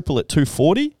failed a triple at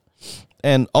 240,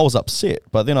 and I was upset.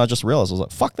 But then I just realized, I was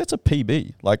like, fuck, that's a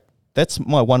PB. Like, that's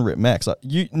my 1 rep max. Like,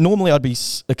 normally I'd be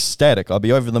ecstatic. I'd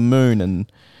be over the moon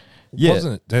and... Yeah.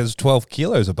 Wasn't it? There's 12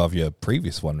 kilos above your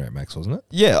previous 1 rep max, wasn't it?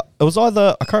 Yeah. It was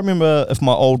either, I can't remember if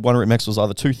my old 1 rep max was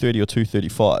either 230 or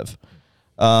 235.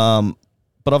 But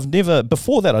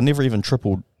before that, I never even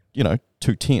tripled,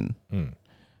 210.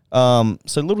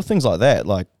 So little things like that,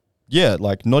 like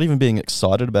not even being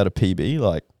excited about a PB,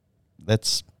 like I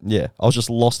was just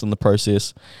lost in the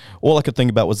process. All I could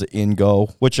think about was the end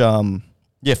goal, which,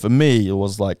 for me, it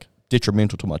was like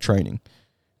detrimental to my training,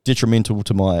 detrimental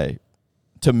to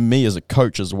me as a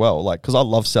coach as well, like, because I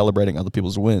love celebrating other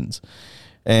people's wins.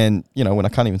 And, when I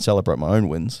can't even celebrate my own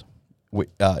wins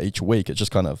each week, it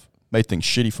just kind of made things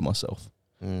shitty for myself.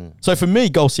 So for me,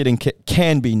 goal setting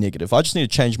can be negative. I just need to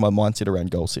change my mindset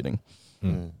around goal setting.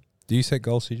 Do you set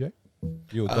goals, CJ?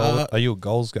 Are you a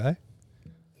goals guy?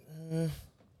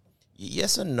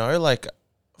 Yes and no. Like,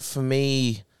 for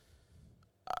me,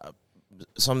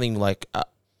 something like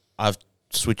I've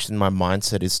switched in my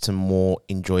mindset is to more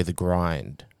enjoy the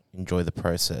grind, enjoy the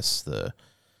process,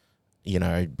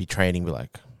 be training, be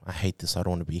like, I hate this, I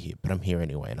don't want to be here, but I'm here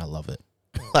anyway and I love it.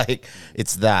 Like,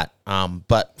 it's that.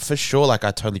 But for sure, like,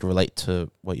 I totally relate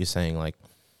to what you're saying. Like,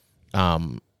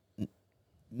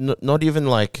 not even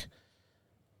like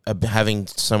having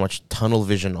so much tunnel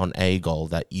vision on a goal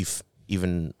that you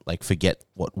even like forget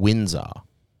what wins are.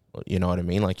 You know what I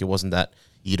mean? Like, it wasn't that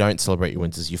you don't celebrate your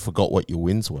wins, as you forgot what your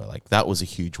wins were. Like, that was a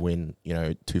huge win,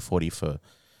 240 for,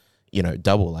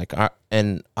 double. Like, I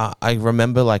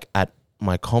remember, like, at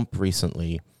my comp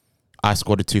recently, I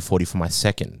squatted 240 for my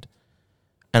second.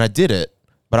 And I did it,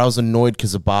 but I was annoyed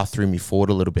because the bar threw me forward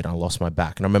a little bit and I lost my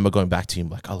back. And I remember going back to him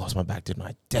like, I lost my back, didn't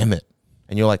I? Damn it.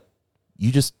 And you're like,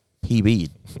 you just PB.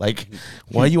 Like,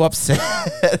 why are you upset?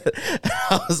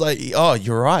 I was like, oh,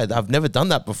 you're right. I've never done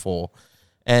that before.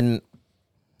 And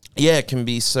yeah, it can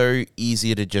be so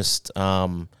easy to just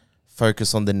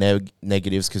focus on the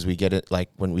negatives, because we get it. Like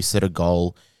when we set a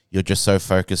goal, you're just so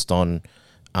focused on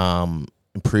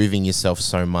improving yourself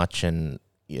so much, and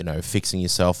fixing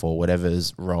yourself or whatever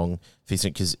is wrong,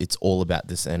 fixing, because it's all about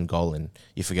this end goal, and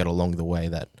you forget along the way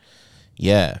that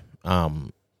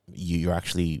you're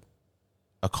actually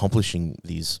accomplishing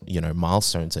these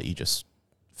milestones that you just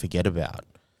forget about,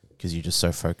 because you're just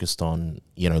so focused on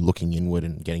looking inward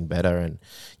and getting better. And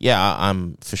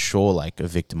I'm for sure like a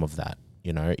victim of that.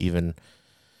 Even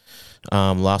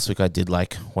last week I did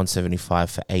like 175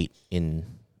 for 8 in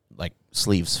like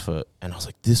sleeves and I was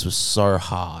like, this was so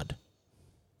hard.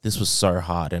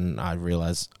 And I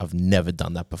realized I've never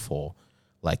done that before.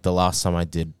 Like the last time I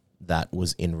did that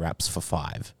was in reps for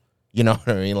 5. You know what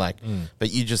I mean? Like,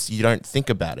 but you don't think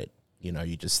about it.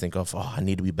 You just think of, oh, I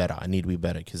need to be better,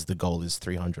 because the goal is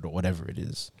 300 or whatever it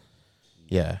is.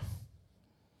 Yeah.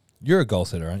 You're a goal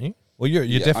setter, aren't you? Well,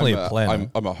 you're definitely a planner.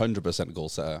 I'm 100% goal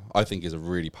setter. I think is a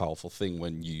really powerful thing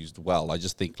when used well. I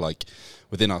just think like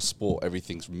within our sport,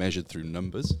 everything's measured through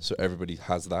numbers. So everybody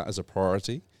has that as a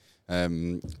priority.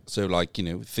 So like,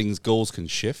 goals can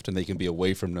shift, and they can be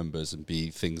away from numbers and be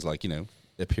things like,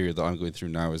 the period that I'm going through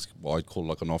now is what I'd call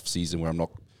like an off season, where I'm not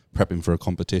prepping for a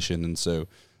competition. And so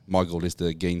my goal is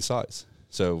to gain size.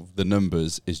 So the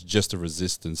numbers is just a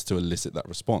resistance to elicit that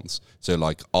response. So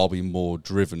like I'll be more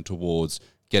driven towards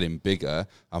getting bigger,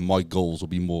 and my goals will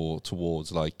be more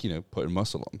towards like, putting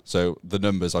muscle on. So the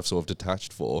numbers I've sort of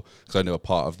detached for, because I know a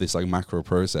part of this like macro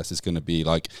process is going to be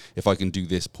like, if I can do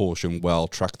this portion well,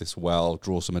 track this well,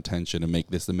 draw some attention and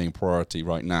make this the main priority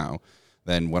right now,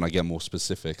 then when I get more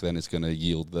specific, then it's going to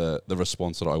yield the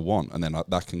response that I want. And then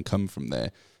that can come from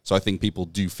there. So I think people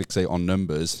do fixate on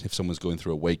numbers. If someone's going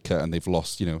through a weight cut and they've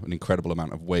lost, an incredible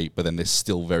amount of weight, but then they're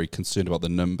still very concerned about the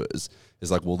numbers,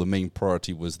 it's like, well, the main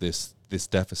priority was this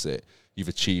deficit. You've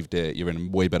achieved it. You're in a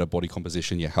way better body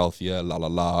composition. You're healthier,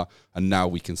 and now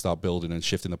we can start building and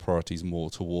shifting the priorities more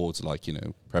towards like,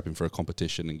 prepping for a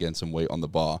competition and getting some weight on the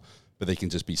bar. But they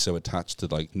can just be so attached to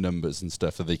like numbers and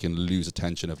stuff that they can lose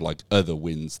attention of like other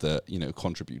wins that,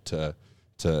 contribute to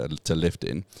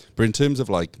lifting. But in terms of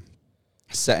like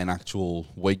setting actual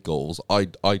weight goals, I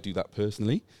do that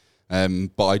personally,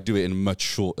 but I do it in much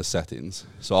shorter settings.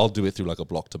 So I'll do it through like a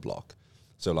block to block.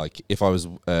 So like if I was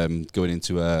going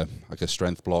into a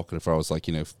strength block, and if I was like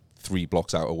 3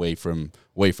 blocks out away from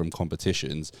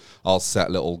competitions, I'll set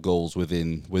little goals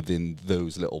within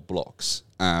those little blocks,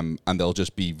 and they'll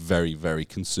just be very, very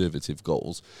conservative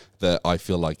goals that I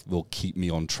feel like will keep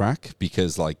me on track,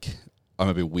 because like I'm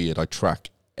a bit weird. I track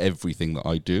everything that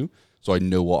I do, so I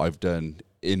know what I've done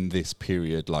in this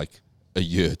period, like a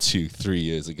year, 2, 3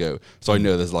 years ago. So I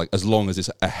know there's like, as long as it's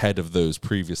ahead of those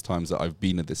previous times that I've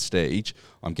been at this stage,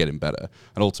 I'm getting better.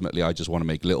 And ultimately, I just want to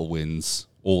make little wins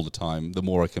all the time. The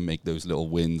more I can make those little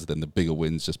wins, then the bigger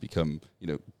wins just become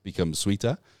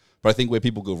sweeter. But I think where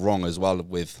people go wrong as well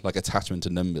with like attachment to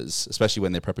numbers, especially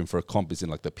when they're prepping for a comp, is in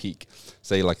like the peak.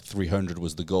 Say like 300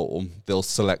 was the goal. They'll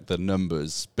select the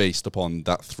numbers based upon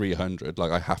that 300.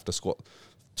 Like I have to squat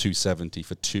 270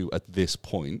 for 2 at this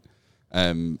point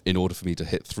in order for me to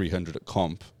hit 300 at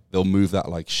comp. They'll move that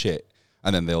like shit.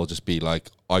 And then they'll just be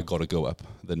like, I got to go up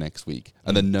the next week.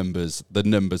 And the numbers,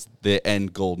 their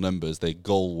end goal numbers, their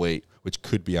goal weight, which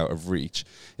could be out of reach,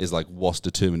 is like what's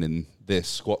determining their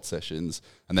squat sessions.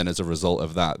 And then as a result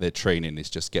of that, their training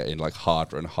is just getting like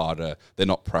harder and harder. They're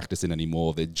not practicing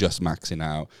anymore. They're just maxing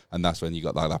out. And that's when you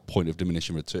got like that point of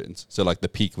diminishing returns. So like the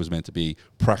peak was meant to be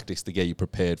practice to get you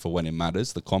prepared for when it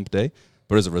matters, the comp day.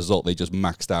 But as a result, they just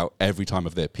maxed out every time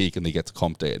of their peak, and they get to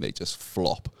comp day and they just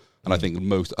flop. And I think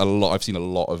I've seen a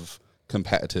lot of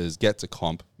competitors get to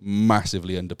comp,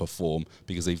 massively underperform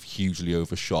because they've hugely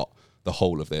overshot the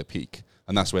whole of their peak.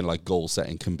 And that's when like goal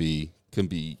setting can be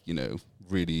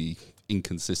really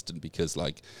inconsistent, because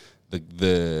like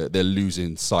they're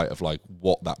losing sight of like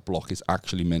what that block is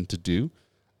actually meant to do,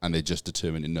 and they're just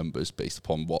determining numbers based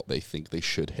upon what they think they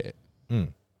should hit.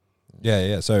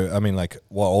 Yeah. So, I mean, like,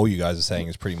 what all you guys are saying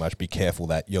is pretty much be careful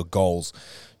that your goals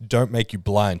don't make you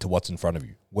blind to what's in front of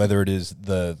you, whether it is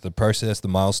the process, the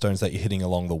milestones that you're hitting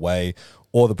along the way,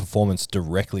 or the performance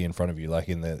directly in front of you, like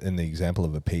in the example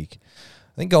of a peak.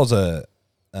 I think goals are,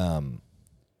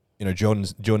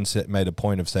 Jordan made a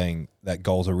point of saying that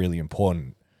goals are really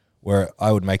important, where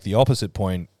I would make the opposite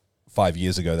point 5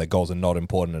 years ago, that goals are not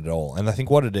important at all. And I think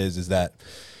what it is that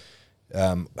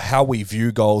how we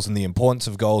view goals and the importance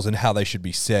of goals and how they should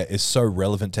be set is so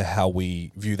relevant to how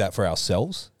we view that for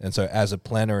ourselves. And so as a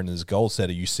planner and as a goal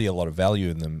setter, you see a lot of value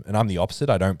in them. And I'm the opposite.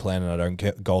 I don't plan and I don't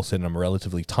get goal set, and I'm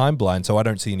relatively time blind, so I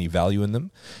don't see any value in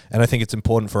them. And I think it's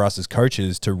important for us as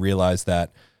coaches to realize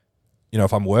that, you know,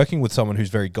 if I'm working with someone who's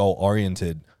very goal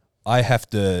oriented, I have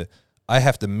to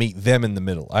meet them in the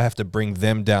middle. I have to bring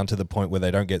them down to the point where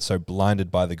they don't get so blinded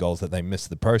by the goals that they miss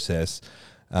the process.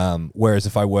 Whereas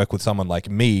if I work with someone like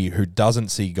me who doesn't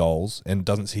see goals and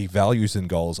doesn't see values in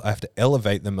goals, I have to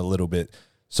elevate them a little bit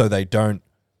so they don't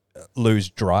lose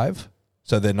drive.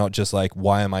 So they're not just like,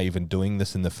 why am I even doing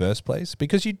this in the first place?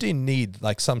 Because you do need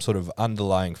like some sort of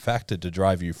underlying factor to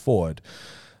drive you forward.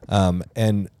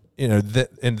 And you know,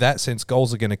 in that sense,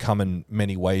 goals are going to come in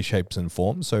many ways, shapes, and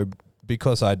forms. So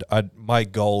because my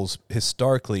goals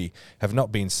historically have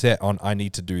not been set on I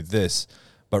need to do this,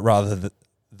 but rather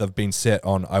they've been set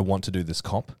on I want to do this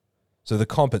comp. So the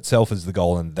comp itself is the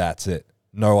goal, and that's it.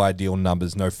 No ideal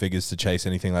numbers, no figures to chase,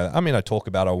 anything like that. I mean, I talk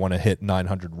about I want to hit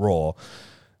 900 raw,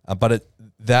 but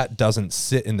that doesn't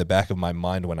sit in the back of my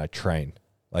mind when I train.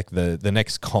 Like the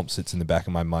next comp sits in the back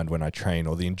of my mind when I train,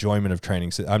 or the enjoyment of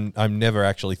training. I'm never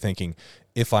actually thinking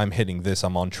if I'm hitting this,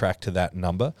 I'm on track to that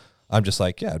number. I'm just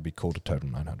like, yeah, it'd be cool to total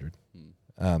 900.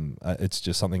 It's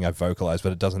just something I vocalize,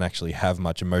 but it doesn't actually have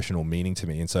much emotional meaning to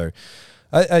me. And so,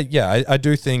 I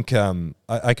do think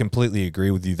I completely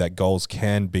agree with you that goals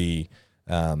can be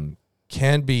a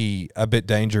bit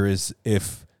dangerous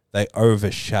if they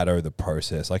overshadow the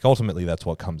process. Like ultimately, that's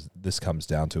what this comes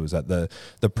down to, is that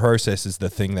the process is the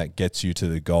thing that gets you to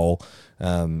the goal.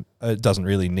 It doesn't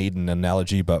really need an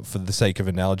analogy, but for the sake of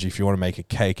analogy, if you want to make a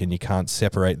cake and you can't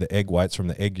separate the egg whites from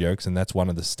the egg yolks, and that's one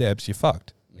of the steps, you're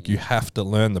fucked. Like you have to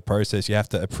learn the process. You have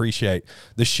to appreciate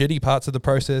the shitty parts of the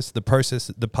process, the parts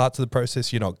of the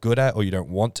process you're not good at or you don't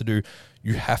want to do.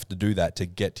 You have to do that to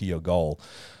get to your goal.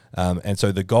 And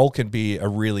so the goal can be a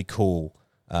really cool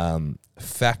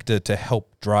factor to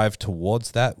help drive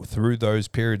towards that through those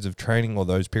periods of training or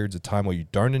those periods of time where you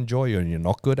don't enjoy or you're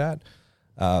not good at.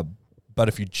 But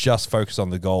if you just focus on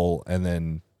the goal and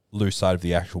then lose sight of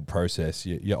the actual process,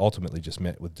 you're ultimately just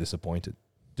met with disappointment.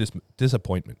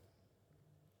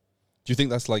 Do you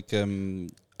think that's like a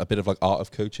bit of like art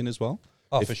of coaching as well?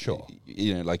 Oh, for sure.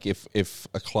 You know, like if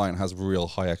a client has real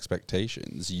high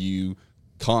expectations, you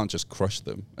can't just crush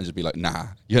them and just be like, nah,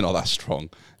 you're not that strong.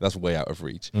 That's way out of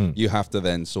reach. You have to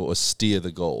then sort of steer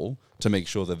the goal to make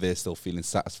sure that they're still feeling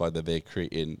satisfied, that they're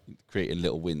creating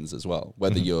little wins as well.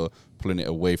 Whether you're pulling it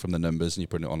away from the numbers and you're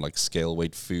putting it on like scale,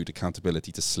 weight, food,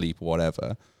 accountability to sleep,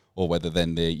 whatever, or whether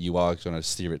then you are trying to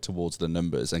steer it towards the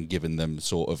numbers and giving them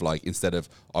sort of like, instead of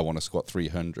I want to squat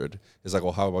 300, it's like,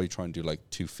 well, how about you try and do like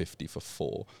 250 for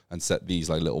 4 and set these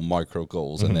like little micro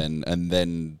goals, and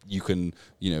then you can,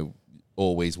 you know,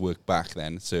 always work back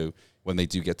then. So when they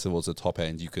do get towards the top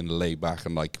end, you can lay back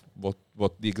and like what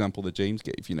the example that James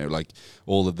gave, you know, like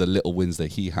all of the little wins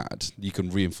that he had, you can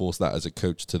reinforce that as a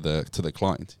coach to the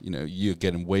client. You know, you're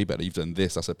getting way better. You've done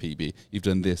this, that's a PB. You've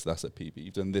done this, that's a PB.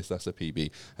 You've done this, that's a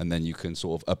PB. And then you can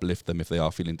sort of uplift them if they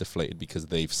are feeling deflated because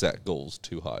they've set goals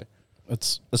too high.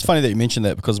 It's funny that you mentioned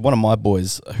that, because one of my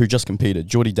boys who just competed,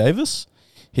 Jordy Davis,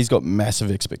 he's got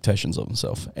massive expectations of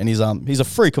himself, and he's a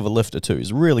freak of a lifter too. He's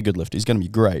a really good lifter. He's going to be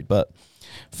great. But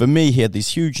for me, he had these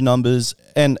huge numbers,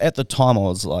 and at the time I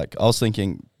was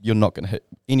thinking, you're not going to hit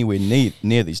anywhere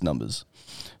near these numbers.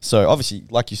 So obviously,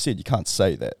 like you said, you can't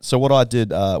say that. So what I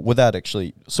did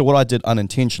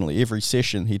unintentionally, every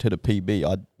session he'd hit a PB,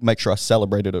 I'd make sure I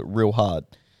celebrated it real hard,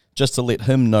 just to let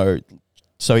him know.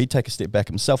 So he'd take a step back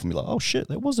himself and be like, oh shit,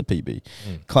 that was a PB.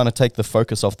 Kind of take the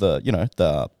focus off the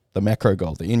macro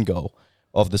goal, the end goal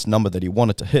of this number that he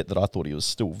wanted to hit that I thought he was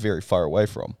still very far away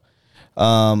from.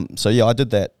 So yeah, I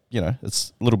did that. You know,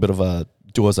 it's a little bit of a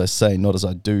do as I say, not as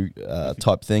I do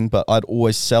type thing, but I'd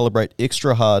always celebrate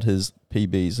extra hard his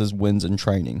PBs, his wins in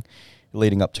training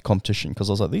leading up to competition, because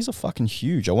I was like, these are fucking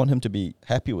huge. I want him to be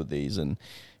happy with these, and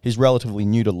he's relatively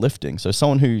new to lifting. So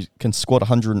someone who can squat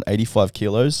 185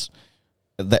 kilos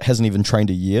that hasn't even trained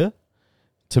a year,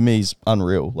 to me is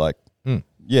unreal. Like,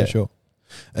 yeah. For sure.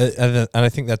 And I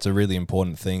think that's a really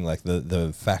important thing, like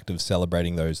the fact of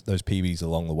celebrating those PBs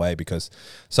along the way, because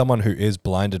someone who is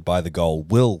blinded by the goal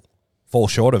will fall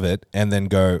short of it and then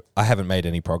go, I haven't made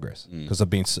any progress because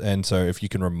and so if you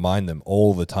can remind them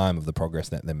all the time of the progress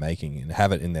that they're making and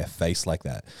have it in their face like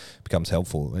that, it becomes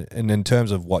helpful. And in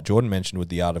terms of what Jordan mentioned with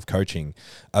the art of coaching,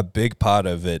 a big part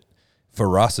of it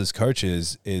for us as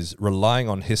coaches is relying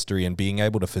on history and being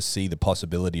able to foresee the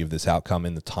possibility of this outcome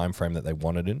in the time frame that they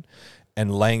want it in,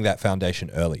 and laying that foundation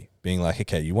early, being like,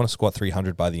 okay, you want to squat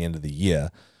 300 by the end of the year.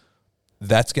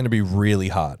 that's going to be really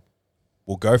hard.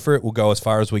 We'll go for it. We'll go as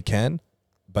far as we can,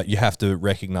 but you have to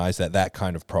recognize that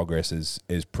kind of progress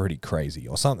is pretty crazy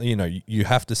or something. You know, you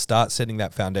have to start setting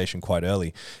that foundation quite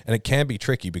early, and it can be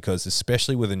tricky because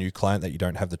especially with a new client that you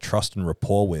don't have the trust and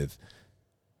rapport with,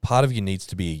 part of you needs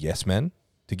to be a yes man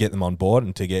to get them on board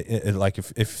and to get, like,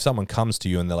 if someone comes to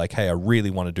you and they're like, hey, I really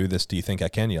want to do this. Do you think I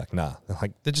can? You're like, nah.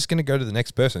 They're just going to go to the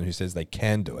next person who says they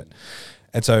can do it.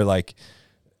 And so, like,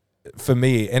 for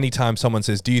me, anytime someone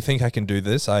says, do you think I can do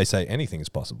this? I say anything is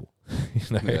possible.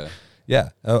 You know? Yeah.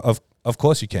 Of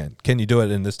course you can. Can you do it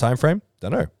in this time frame?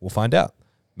 Don't know. We'll find out.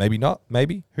 Maybe not.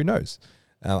 Maybe. Who knows?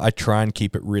 I try and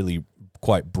keep it really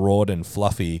quite broad and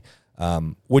fluffy,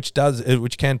 which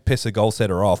can piss a goal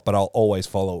setter off, but I'll always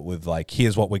follow it with, like,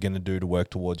 here's what we're going to do to work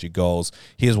towards your goals.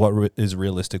 Here's what is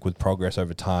realistic with progress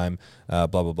over time, blah,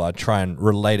 blah, blah. Try and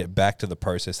relate it back to the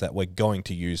process that we're going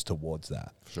to use towards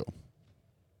that. For sure.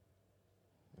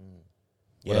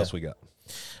 What else we got?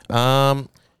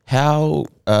 How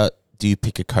do you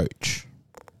pick a coach?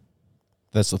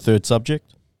 That's the third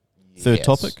subject? Third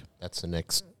topic? That's the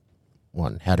next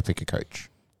one. How to pick a coach.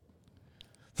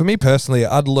 For me personally,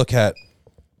 I'd look at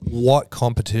what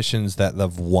competitions that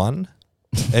they've won,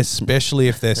 especially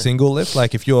if they're single lift.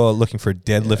 Like if you're looking for a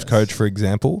deadlift coach, for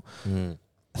example,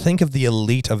 think of the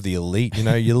elite of the elite. You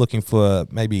know, you're looking for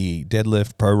maybe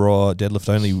deadlift, pro raw, deadlift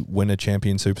only winner,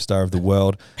 champion, superstar of the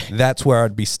world. That's where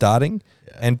I'd be starting.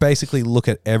 And basically look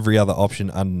at every other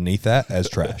option underneath that as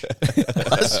trash.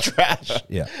 As trash.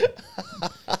 Yeah.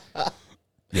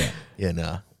 Yeah,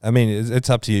 nah. I mean, it's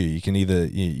up to you. You can either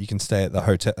you can stay at the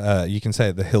hotel, you can stay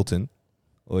at the Hilton,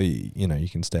 or you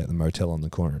can stay at the motel on the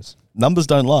corners. Numbers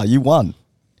don't lie. You won.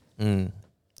 Yeah,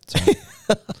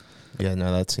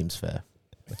 no, that seems fair.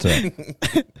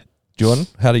 Jordan,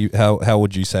 how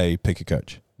would you say pick a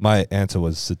coach? My answer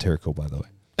was satirical, by the way.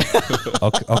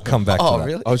 I'll come back to that.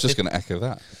 Really? I was just going to echo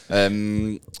that.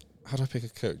 How do I pick a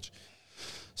coach?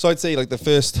 So I'd say, like, the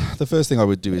first thing I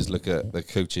would do is look at the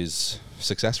coach's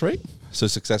success rate. So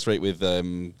success rate with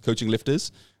coaching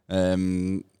lifters.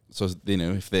 So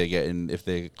if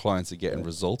their clients are getting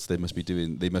results, they must be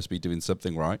doing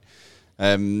something right.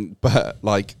 But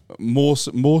like more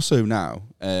so now,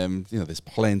 there's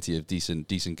plenty of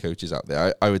decent coaches out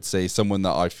there. I would say someone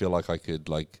that I feel like I could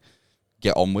like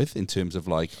get on with in terms of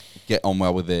like get on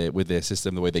well with their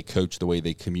system, the way they coach, the way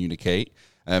they communicate.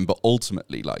 But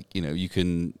ultimately, like,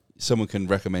 someone can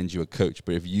recommend you a coach,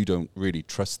 but if you don't really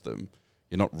trust them,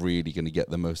 you're not really going to get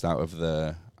the most out of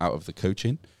the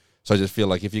coaching. So I just feel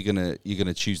like if you're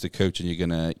gonna choose the coach and you're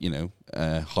gonna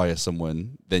hire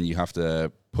someone, then you have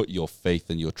to put your faith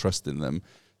and your trust in them.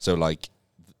 So like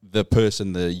the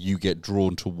person that you get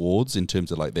drawn towards in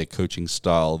terms of like their coaching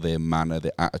style, their manner,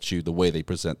 their attitude, the way they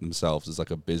present themselves as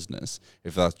like a business,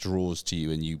 if that draws to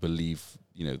you and you believe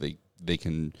they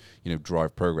can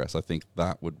drive progress, I think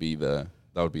that would be the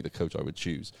coach I would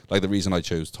choose. Like the reason I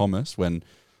chose Thomas when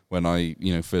I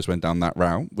first went down that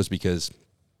route was because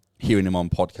hearing him on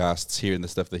podcasts, hearing the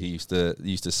stuff that he used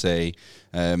to say,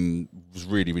 was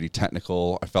really, really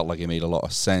technical. I felt like it made a lot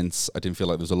of sense. I didn't feel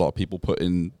like there was a lot of people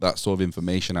putting that sort of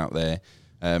information out there,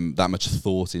 that much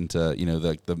thought into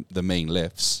the main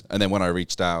lifts. And then when I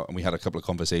reached out and we had a couple of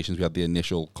conversations, we had the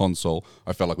initial console,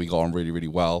 I felt like we got on really, really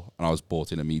well, and I was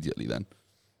bought in immediately then.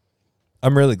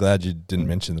 I'm really glad you didn't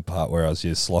mention the part where I was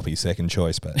your sloppy second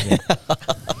choice, but yeah.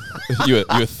 you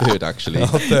were third, actually. Oh,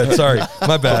 third. Sorry,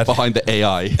 my bad. Behind the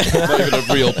AI, not even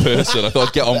a real person. I thought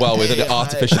I'd get on well with the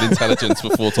artificial intelligence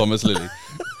before Thomas Lilly.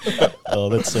 Oh,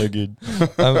 that's so good.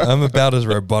 I'm about as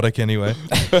robotic anyway.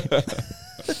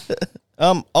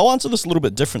 I'll answer this a little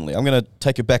bit differently. I'm going to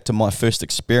take it back to my first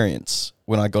experience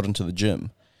when I got into the gym.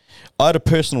 I had a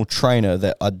personal trainer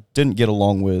that I didn't get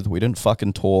along with. We didn't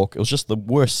fucking talk. It was just the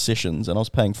worst sessions, and I was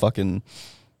paying fucking,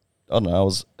 I don't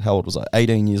know, how old was I?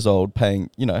 18 years old, paying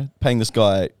this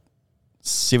guy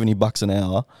 $70 an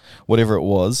hour, whatever it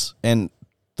was, and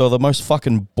they're the most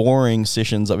fucking boring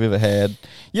sessions I've ever had.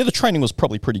 Yeah, the training was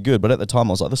probably pretty good, but at the time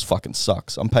I was like, this fucking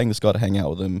sucks. I'm paying this guy to hang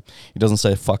out with him. He doesn't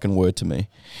say a fucking word to me.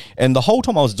 And the whole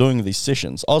time I was doing these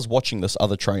sessions, I was watching this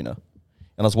other trainer.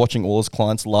 And I was watching all his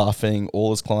clients laughing,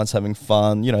 all his clients having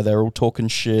fun. They were all talking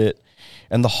shit.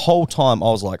 And the whole time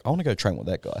I was like, I want to go train with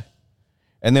that guy.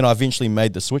 And then I eventually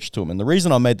made the switch to him. And the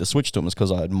reason I made the switch to him is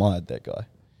because I admired that guy.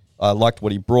 I liked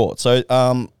what he brought. So,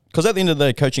 because at the end of the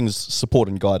day, coaching is support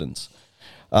and guidance.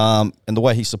 And the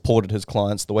way he supported his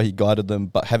clients, the way he guided them,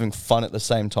 but having fun at the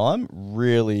same time,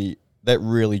 really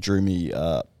drew me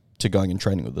to going and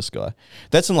training with this guy.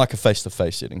 That's in like a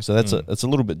face-to-face setting. So that's it's a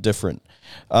little bit different.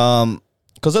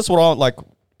 Because that's what I like.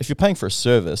 If you're paying for a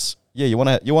service, you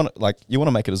want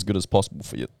to make it as good as possible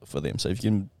for them. So if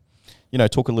you can,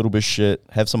 talk a little bit of shit,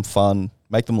 have some fun,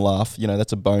 make them laugh,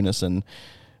 that's a bonus, and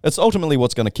it's ultimately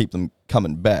what's going to keep them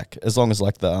coming back. As long as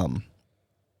the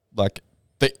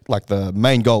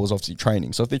main goal is obviously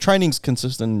training. So if their training's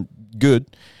consistent,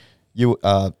 good, you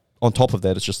on top of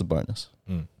that, it's just a bonus.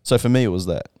 So for me, it was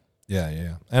that.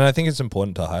 Yeah. And I think it's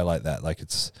important to highlight that, like,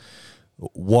 it's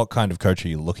what kind of coach are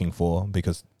you looking for?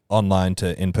 Because online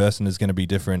to in-person is going to be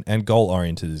different, and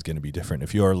goal-oriented is going to be different.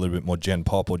 If you're a little bit more gen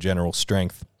pop or general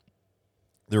strength,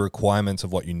 the requirements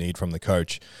of what you need from the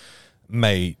coach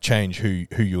may change who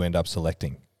you end up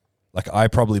selecting. Like, I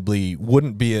probably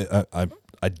wouldn't be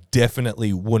I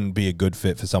definitely wouldn't be a good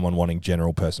fit for someone wanting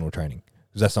general personal training,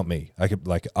 because that's not me.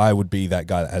 I would be that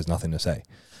guy that has nothing to say.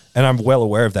 And I'm well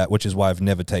aware of that, which is why I've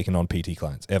never taken on PT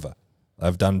clients, ever.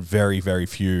 I've done very, very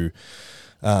few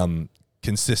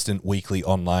consistent weekly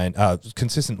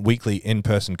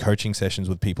in-person coaching sessions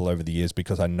with people over the years,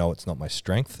 because I know it's not my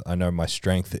strength. I know my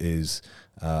strength is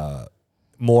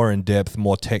more in-depth,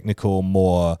 more technical,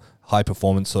 more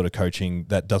high-performance sort of coaching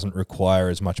that doesn't require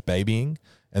as much babying,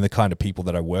 and the kind of people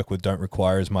that I work with don't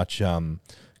require as much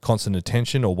constant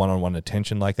attention or one-on-one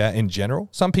attention like that in general.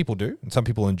 Some people do, and some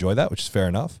people enjoy that, which is fair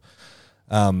enough.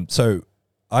 So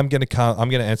I'm going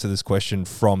to answer this question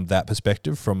from that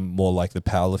perspective, from more like the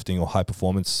powerlifting or high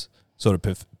performance sort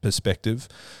of perspective.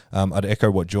 I'd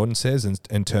echo what Jordan says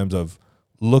in terms of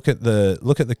look at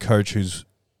the coach who's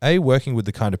working with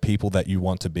the kind of people that you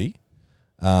want to be,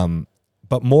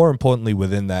 but more importantly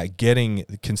within that, getting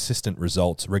consistent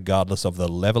results regardless of the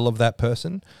level of that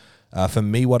person. For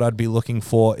me, what I'd be looking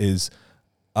for is,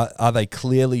 are they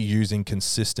clearly using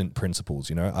consistent principles?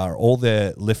 Are all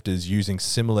their lifters using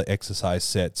similar exercise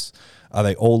sets? Are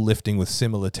they all lifting with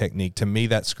similar technique? To me,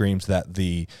 that screams that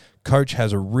the coach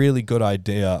has a really good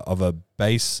idea of a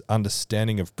base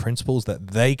understanding of principles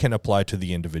that they can apply to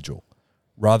the individual,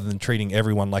 rather than treating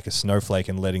everyone like a snowflake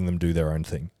and letting them do their own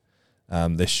thing.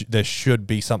 There should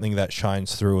be something that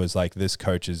shines through as like, this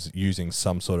coach is using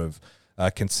some sort of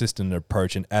consistent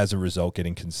approach, and as a result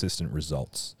getting consistent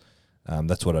results.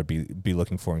 That's what I'd be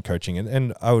looking for in coaching.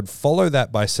 And I would follow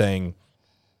that by saying,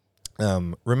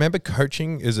 remember,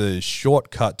 coaching is a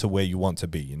shortcut to where you want to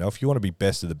be. If you want to be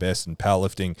best of the best in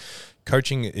powerlifting,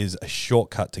 coaching is a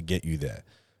shortcut to get you there.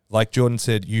 Like Jordan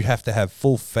said, you have to have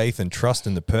full faith and trust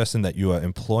in the person that you are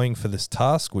employing for this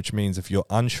task, which means if you're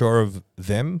unsure of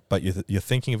them, but you're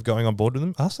thinking of going on board with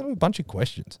them, ask them a bunch of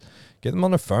questions. Get them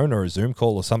on a phone or a Zoom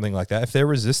call or something like that. If they're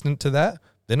resistant to that,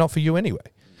 they're not for you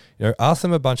anyway. Ask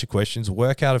them a bunch of questions,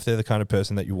 work out if they're the kind of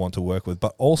person that you want to work with,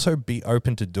 but also be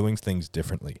open to doing things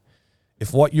differently.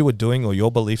 If what you were doing or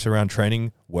your beliefs around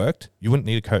training worked, you wouldn't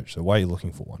need a coach. So why are you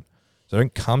looking for one? So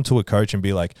don't come to a coach and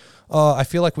be like, oh, I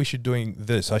feel like we should doing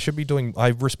this. I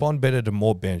respond better to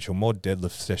more bench or more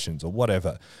deadlift sessions or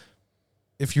whatever.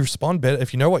 If you respond better,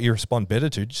 if you know what you respond better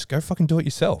to, just go fucking do it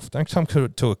yourself. Don't come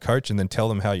to a coach and then tell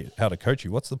them how to coach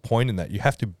you. What's the point in that? You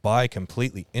have to buy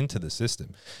completely into the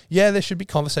system. Yeah, there should be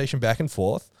conversation back and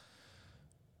forth.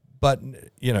 But,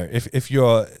 if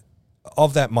you're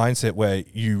of that mindset where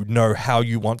you know how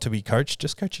you want to be coached,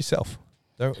 just coach yourself.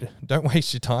 Don't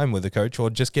waste your time with a coach,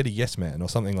 or just get a yes man or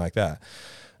something like that.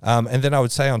 And then I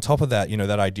would say on top of that,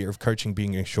 that idea of coaching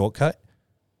being a shortcut,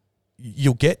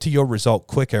 you'll get to your result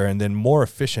quicker and then more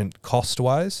efficient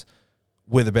cost-wise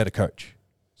with a better coach.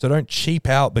 So don't cheap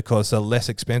out because a less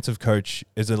expensive coach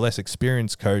is a less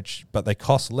experienced coach, but they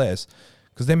cost less,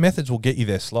 because their methods will get you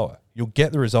there slower. You'll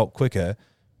get the result quicker.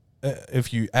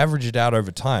 If you average it out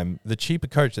over time, the cheaper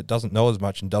coach that doesn't know as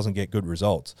much and doesn't get good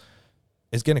results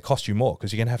is going to cost you more,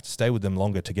 because you're going to have to stay with them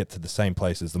longer to get to the same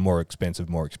place as the more expensive,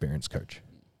 more experienced coach.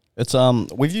 It's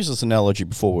we've used this analogy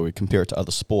before where we compare it to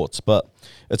other sports, but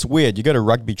it's weird. You go to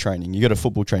rugby training, you go to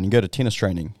football training, you go to tennis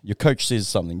training, your coach says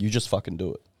something, you just fucking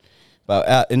do it. But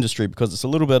our industry, because it's a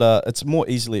little bit, it's more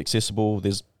easily accessible.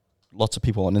 There's lots of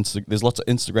people on there's lots of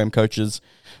Instagram coaches,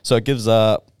 so it gives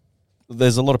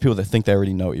there's a lot of people that think they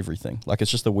already know everything. Like,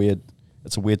 it's a weird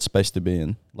space to be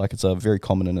in. Like, it's very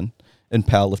common in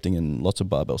powerlifting and lots of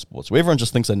barbell sports, where everyone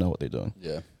just thinks they know what they're doing.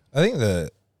 Yeah, I think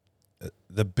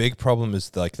the big problem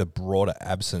is like the broader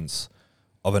absence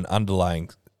of an underlying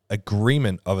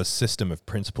agreement of a system of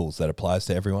principles that applies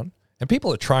to everyone. And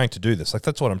people are trying to do this. Like,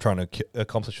 that's what I'm trying to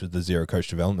accomplish with the zero coach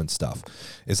development stuff.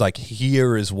 Is like,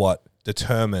 here is what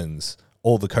determines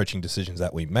all the coaching decisions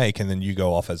that we make, and then you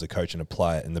go off as a coach and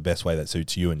apply it in the best way that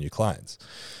suits you and your clients.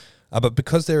 But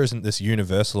because there isn't this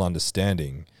universal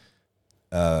understanding,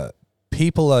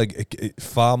 people are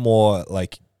far more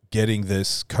like getting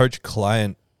this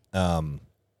coach-client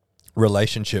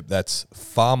relationship that's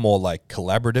far more like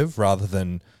collaborative rather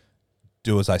than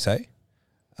do as I say.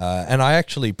 And I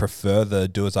actually prefer the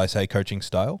do as I say coaching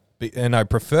style. And I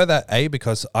prefer that,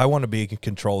 because I want to be in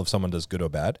control if someone does good or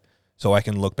bad. So I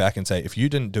can look back and say, if you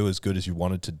didn't do as good as you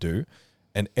wanted to do,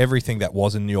 and everything that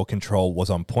was in your control was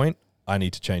on point, I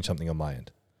need to change something on my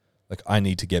end. Like, I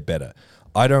need to get better.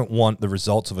 I don't want the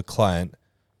results of a client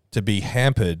to be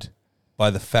hampered by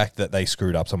the fact that they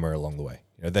screwed up somewhere along the way.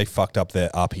 You know, they fucked up their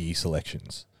RPE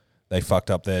selections. They fucked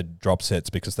up their drop sets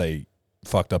because they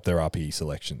fucked up their RPE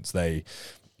selections. They,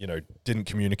 didn't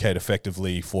communicate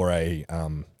effectively for a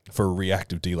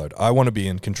reactive deload. I want to be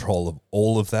in control of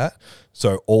all of that.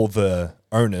 So all the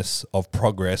onus of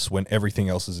progress when everything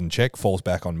else is in check falls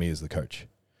back on me as the coach.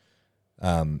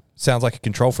 Sounds like a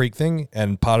control freak thing,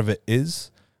 and part of it is,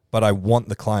 but I want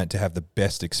the client to have the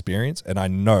best experience. And I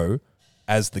know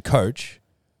as the coach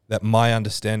that my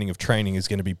understanding of training is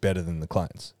going to be better than the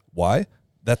client's. Why?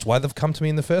 That's why they've come to me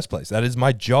in the first place. That is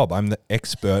my job. I'm the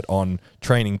expert on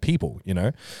training people,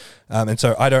 and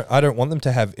so I don't want them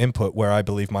to have input where I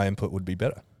believe my input would be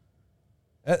better.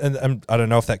 And I don't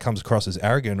know if that comes across as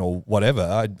arrogant or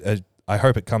whatever. I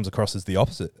hope it comes across as the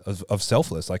opposite of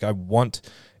selfless. Like, I want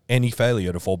any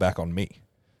failure to fall back on me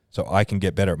so I can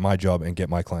get better at my job and get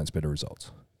my clients better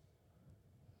results.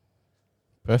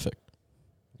 Perfect.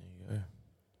 There you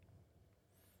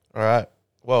go. All right.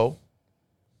 Well,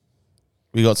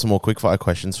 we got some more quickfire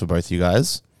questions for both you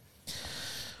guys.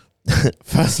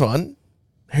 First one,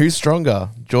 who's stronger,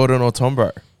 Jordan or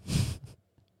Tombro?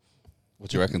 What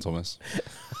do you reckon, Thomas?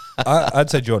 I'd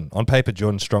say Jordan. On paper,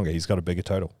 Jordan's stronger. He's got a bigger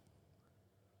total.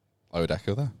 I would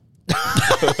echo that.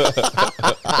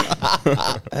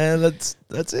 And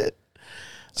that's it.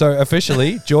 So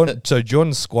officially,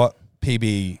 Jordan's squat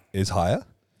PB is higher.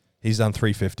 He's done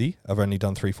 350. I've only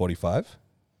done 345.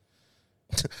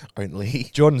 Only.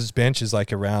 Jordan's bench is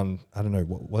like around, I don't know,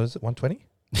 what is it, 120?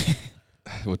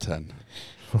 Or 10.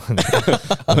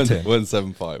 110.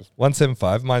 175.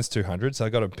 175. Mine's 200, so I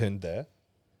got him pinned there.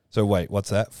 So wait, what's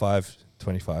that?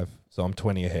 525. So I'm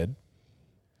 20 ahead.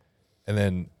 And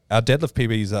then our deadlift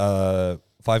PBs are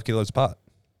 5 kilos apart.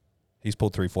 He's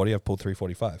pulled 340. I've pulled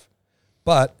 345.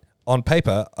 But on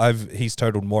paper, he's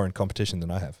totaled more in competition than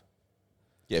I have.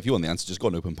 Yeah, if you want the answer, just go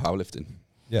on open powerlifting.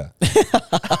 Yeah.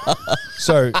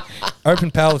 So,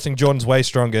 open powerlifting, Jordan's way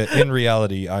stronger. In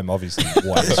reality, I'm obviously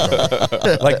way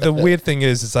stronger. Like, the weird thing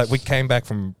is, it's like we came back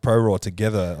from Pro Raw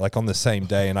together, like on the same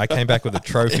day, and I came back with a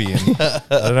trophy, and I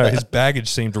don't know, his baggage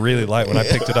seemed really light when I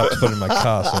picked it up to put in my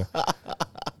car. So.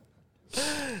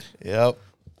 Yep.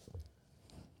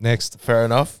 Next. Fair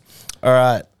enough. All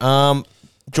right.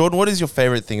 Jordan, what is your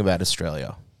favorite thing about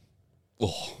Australia?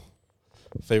 Oh,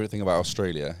 favorite thing about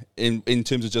Australia in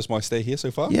terms of just my stay here so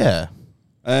far? Yeah.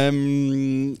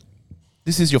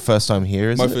 This is your first time here,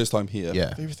 isn't it? My first time here.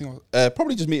 Yeah. Favorite thing,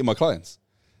 probably just meeting my clients.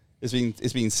 It's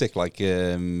been sick. Like,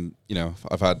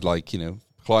 I've had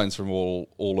clients from all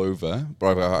over,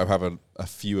 but I have a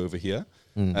few over here.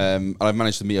 And I've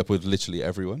managed to meet up with literally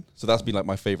everyone. So that's been like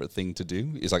my favorite thing to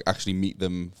do, is like actually meet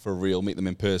them for real, meet them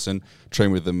in person,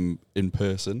 train with them in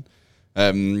person.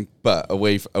 But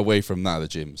away from that, the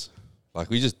gyms. Like,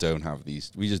 we just don't have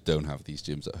these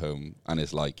gyms at home, and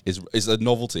it's a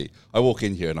novelty. I walk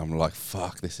in here and I'm like,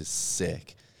 fuck, this is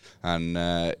sick. And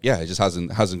it just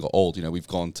hasn't got old. We've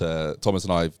gone to, Thomas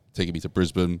and I have taken me to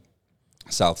Brisbane,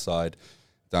 Southside,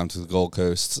 down to the Gold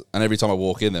Coast, and every time I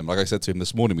walk in them, like I said to him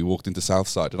this morning, we walked into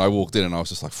Southside, and I walked in and I was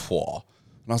just like, "Whoa!"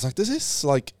 And I was like, "Does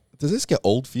this get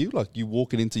old for you? Like, you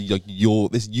walking into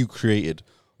you created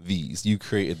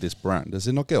this brand. Does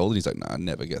it not get old?" And he's like, "Nah, it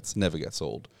never gets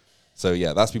old." So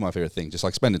yeah, that's been my favorite thing, just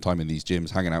like spending time in these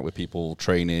gyms, hanging out with people,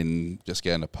 training, just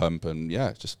getting a pump, and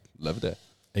yeah, just loved it.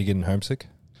 Are you getting homesick?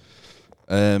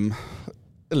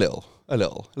 A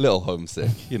little homesick,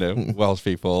 Welsh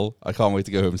people. I can't wait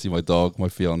to go home and see my dog, my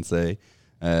fiance.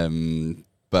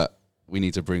 But we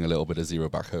need to bring a little bit of Zero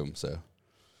back home. So,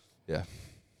 yeah.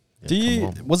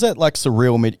 Was that like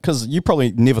surreal? Because you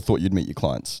probably never thought you'd meet your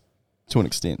clients to an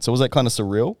extent. So was that kind of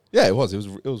surreal? Yeah, it was.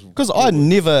 It was because I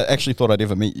never actually thought I'd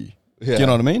ever meet you. Yeah. Do you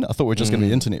know what I mean? I thought we were just going to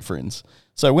be internet friends.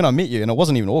 So when I met you, and it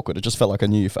wasn't even awkward, it just felt like I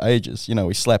knew you for ages.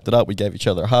 We slapped it up, we gave each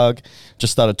other a hug,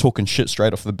 just started talking shit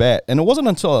straight off the bat. And it wasn't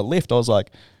until I left, I was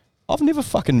like, I've never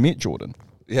fucking met Jordan.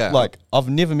 Yeah. Like, I've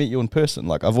never met you in person.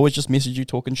 Like, I've always just messaged you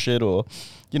talking shit, or,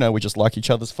 we just like each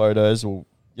other's photos, or,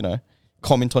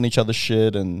 comment on each other's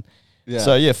shit. And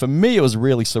so, yeah, for me, it was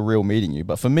really surreal meeting you.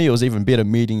 But for me, it was even better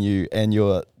meeting you, and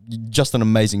you're just an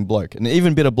amazing bloke, an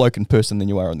even better bloke in person than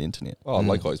you are on the internet. Oh,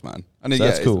 likewise, man. And so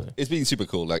that's cool. It's been super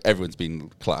cool. Like, everyone's been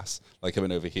class. Like,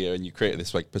 coming over here, and you create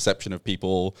this like perception of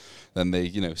people, then they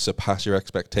surpass your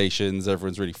expectations.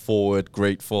 Everyone's really forward,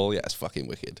 grateful. Yeah, it's fucking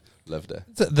wicked. Loved it.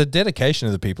 The dedication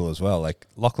of the people as well. Like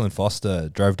Lachlan Foster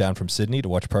drove down from Sydney to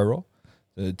watch Pro Roll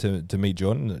to meet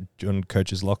Jordan. Jordan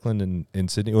coaches Lachlan in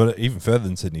Sydney, or even further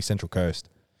than Sydney, Central Coast.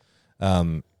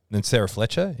 Then Sarah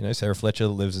Fletcher, Sarah Fletcher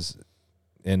lives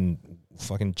in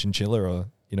fucking Chinchilla or,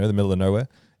 the middle of nowhere,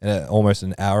 almost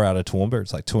an hour out of Toowoomba.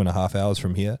 It's like 2.5 hours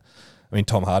from here. I mean,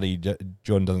 Tom Hardy,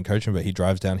 Jordan doesn't coach him, but he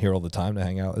drives down here all the time to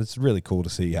hang out. It's really cool to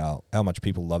see how much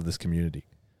people love this community.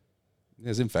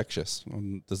 It's infectious.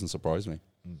 Doesn't surprise me.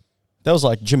 That was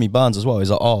like Jimmy Barnes as well. He's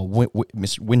like,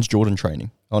 when's Jordan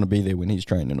training? I want to be there when he's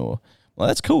training. Or, well,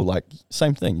 that's cool. Like,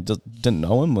 same thing. Didn't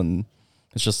know him, and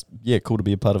it's just, cool to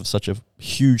be a part of such a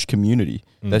huge community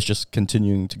that's just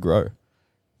continuing to grow.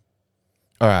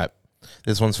 All right.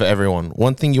 This one's for everyone.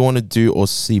 One thing you want to do or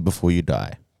see before you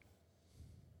die.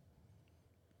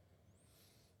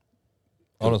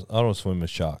 I want to swim with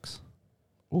sharks.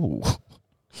 Ooh.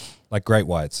 Like great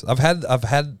whites. I've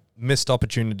had missed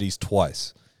opportunities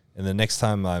twice. And the next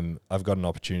time I've got an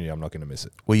opportunity, I'm not going to miss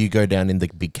it. Will you go down in the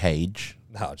big cage?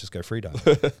 No, I'll just go freedive.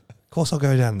 Of course I'll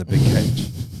go down in the big cage.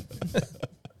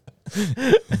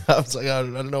 I was like, I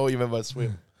don't know what you meant by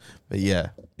swim. But yeah.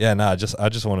 Yeah, no, I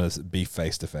just want to be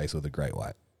face to face with a great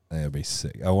white. That'd be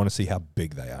sick. I want to see how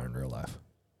big they are in real life.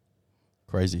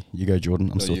 Crazy. You go,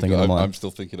 Jordan. I'm still thinking of mine. I'm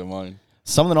still thinking of mine.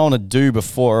 Something I want to do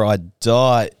before I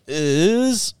die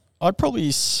is, I'd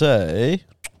probably say,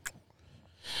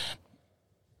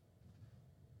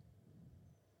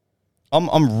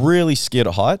 I'm really scared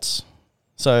of heights,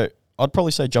 so I'd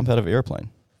probably say jump out of an airplane.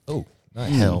 Oh,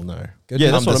 nice. Hell no.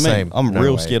 That's what I mean. I'm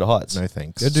real scared of heights. No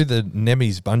thanks. Go do the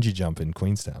Nemi's bungee jump in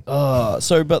Queenstown. But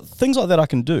things like that I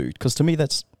can do, because to me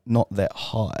that's not that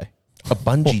high. A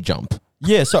bungee jump.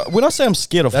 Yeah, so when I say I'm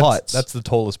scared of heights, that's the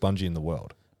tallest bungee in the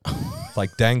world.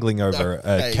 Like dangling over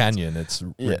a canyon, it's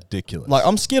ridiculous. like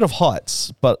I'm scared of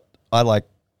heights, but I like,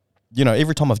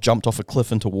 every time I've jumped off a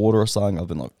cliff into water or something, I've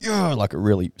been like, yeah, like it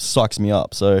really psychs me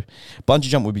up. So bungee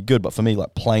jump would be good, but for me,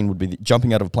 like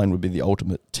jumping out of a plane would be the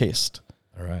ultimate test.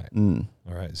 All right.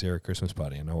 All right, Zero Christmas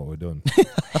party. I know what we're doing.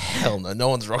 Hell no, no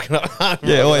one's rocking up.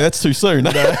 Yeah, wait, that's too soon.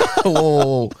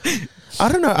 Whoa.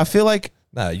 I don't know. I feel like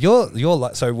no, you're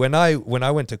like, so when I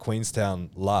went to Queenstown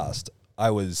last, I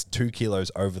was 2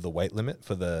 kilos over the weight limit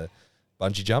for the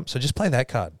bungee jump. So just play that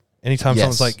card. Anytime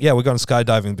someone's like, yeah, we're going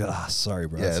skydiving, be like, sorry,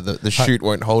 bro. Yeah, the chute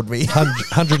won't hold me.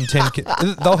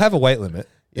 110 they'll have a weight limit.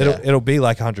 Yeah. It'll be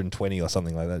like 120 or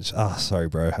something like that. Just, sorry,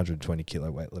 bro, 120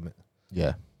 kilo weight limit.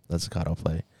 Yeah, that's the card I'll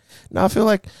play. No, I feel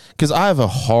like, because I have a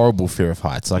horrible fear of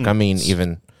heights. Like, I mean,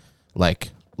 even like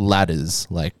ladders,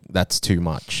 like that's too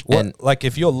much. And like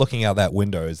if you're looking out that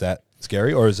window, is that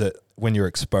scary, or is it when you're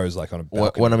exposed, like on a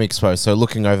balcony? When I'm exposed, so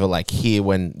looking over like here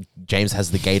when James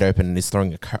has the gate open and is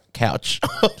throwing a couch.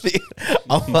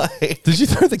 I'm like, did you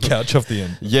throw the couch off the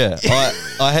end? Yeah,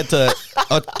 I had to.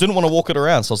 I didn't want to walk it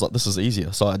around, so I was like, "This is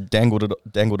easier." So I dangled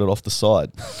it off the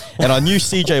side, and I knew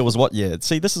CJ was what. Yeah,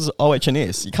 see, this is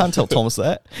OHS. You can't tell Thomas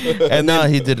that. And no,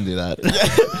 he didn't do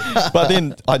that. But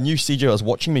then I knew CJ was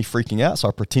watching me freaking out, so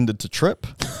I pretended to trip.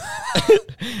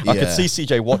 I could see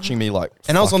CJ watching me like,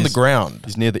 and I was on the ground.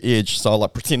 He's near the edge, so I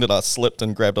like pretended I slipped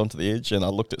and grabbed onto the edge, and I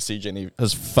looked at CJ and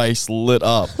his face lit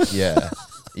up. Yeah.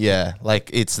 Yeah, like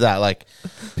it's that, like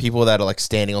people that are like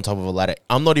standing on top of a ladder.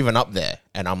 I'm not even up there,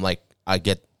 and I'm like, I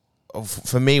get.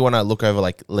 For me, when I look over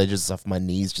like ledges and stuff, my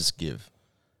knees just give,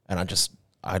 and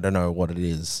I don't know what it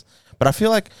is, but I feel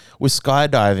like with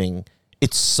skydiving,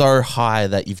 it's so high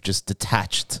that you've just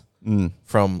detached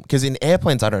from. Because in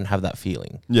airplanes, I don't have that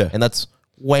feeling. Yeah, and that's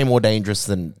way more dangerous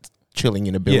than chilling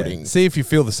in a building. Yeah. See if you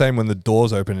feel the same when the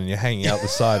door's open and you're hanging out the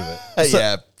side of it. So,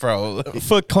 yeah, bro.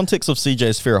 For context of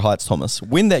CJ's fear of heights, Thomas,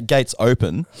 when that gate's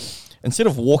open, instead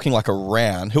of walking like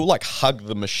around, he'll like hug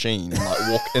the machine and like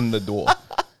walk in the door.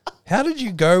 How did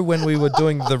you go when we were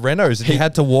doing the renos and you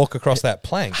had to walk across that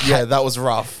plank? Yeah, that was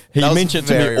rough. He mentioned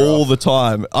it to me all the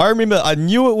time. I remember I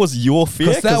knew it was your fear.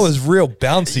 Because that was real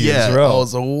bouncy as well. I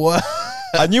was what?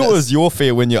 I knew it was your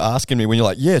fear when you're asking me, when you're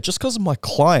like, yeah, just because of my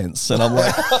clients. And I'm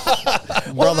like,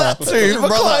 brother. Dude, my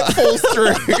client falls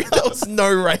through. There was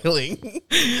no railing.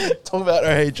 Talk about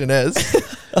OH&S.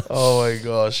 Oh my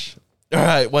gosh. All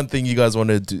right, one thing you guys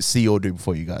want to see or do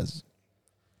before you guys.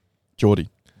 Jordan.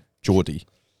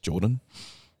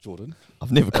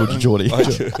 I've never called you Geordie.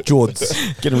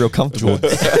 Jords. Getting real comfortable.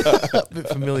 A bit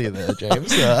familiar there,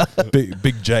 James.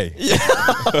 Big J.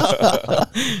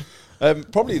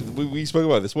 Probably we spoke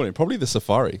about it this morning. Probably the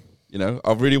safari.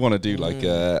 I really want to do like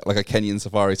a Kenyan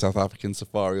safari, South African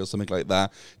safari, or something like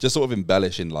that. Just sort of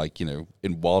embellish in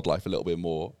in wildlife a little bit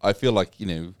more. I feel like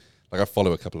I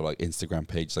follow a couple of like Instagram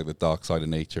pages like the Dark Side of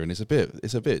Nature, and it's a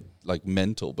bit like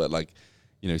mental, but like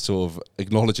sort of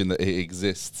acknowledging that it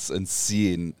exists and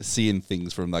seeing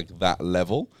things from like that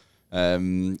level.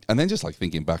 And then just like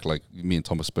thinking back, like me and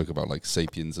Thomas spoke about like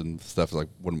Sapiens and stuff, like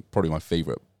probably my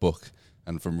favorite book.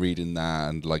 And from reading that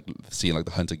and like seeing like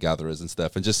the hunter-gatherers and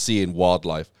stuff and just seeing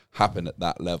wildlife happen at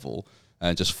that level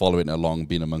and just following it along,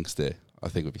 being amongst it, I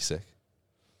think would be sick.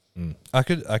 I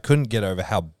couldn't get over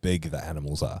how big the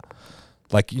animals are.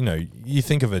 Like, you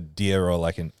think of a deer or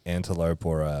like an antelope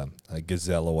or a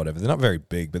gazelle or whatever. They're not very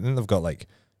big, but then they've got like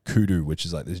kudu, which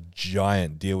is like this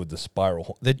giant deer with the spiral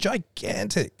horn. They're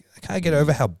gigantic. I can't get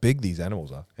over how big these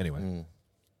animals are. Anyway,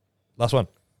 last one.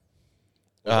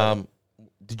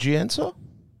 Did you answer?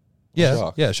 Yeah,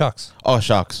 Sharks. yeah, sharks. Oh,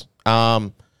 sharks.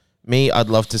 Me, I'd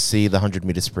love to see the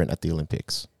 100-meter sprint at the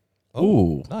Olympics.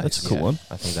 Ooh, nice. that's a cool one.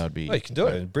 I think that would be. Oh, you can do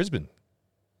it in Brisbane.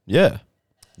 Yeah,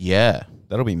 Yeah.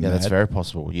 that'll be Yeah, mad. that's very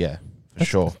possible. Yeah, for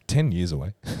sure. 10 years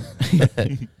away.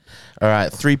 All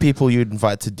right, 3 people you'd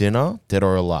invite to dinner, dead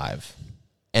or alive.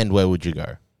 And where would you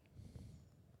go?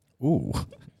 Ooh,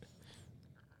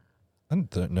 I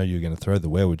don't know you're going to throw the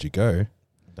where would you go.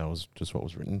 That was just what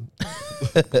was written.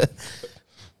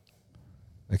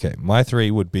 Okay, my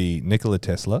 3 would be Nikola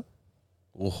Tesla,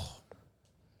 Oh,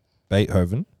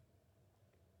 Beethoven,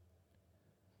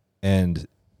 and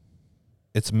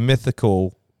it's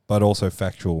mythical but also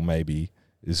factual maybe,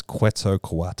 is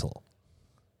Quetzalcoatl.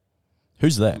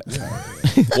 who's that?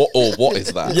 What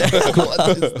is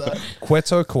that?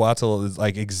 Quetzalcoatl is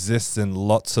like exists in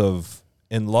lots of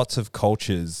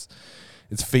cultures.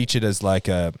 It's featured as like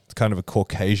a kind of a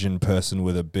Caucasian person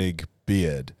with a big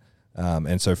beard,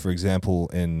 and so, for example,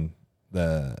 in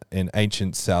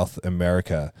ancient South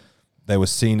America, they were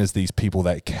seen as these people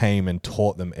that came and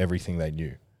taught them everything they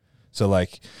knew. So,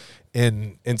 like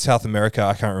in South America,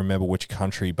 I can't remember which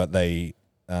country, but they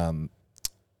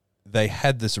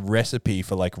had this recipe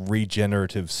for like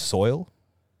regenerative soil,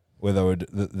 where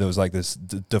there was like this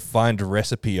defined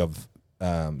recipe of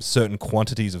certain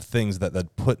quantities of things that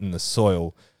they'd put in the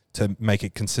soil to make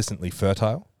it consistently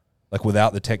fertile. Like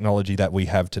without the technology that we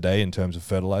have today in terms of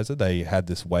fertilizer, they had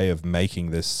this way of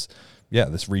making this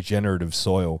regenerative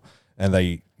soil, and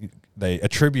they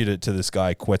attribute it to this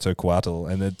guy Quetzalcoatl,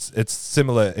 and it's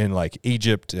similar in like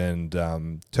Egypt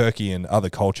and Turkey and other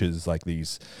cultures, like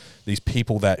these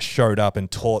people that showed up and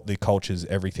taught the cultures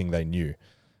everything they knew.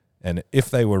 And if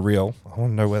they were real, I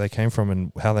want to know where they came from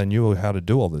and how they knew how to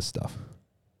do all this stuff.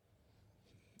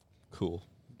 Cool.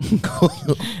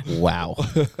 wow.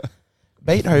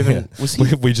 Beethoven, was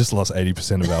he? We just lost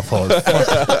 80% of our followers.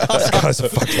 This guy's a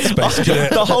fucking space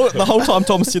cadet. the whole time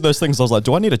Thomas said those things, I was like,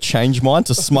 do I need to change mine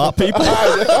to smart people?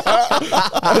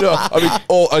 I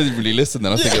didn't really listen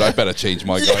then. I figured I better change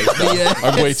my guys now. Yeah,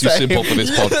 I'm way too same. simple for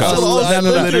this podcast. I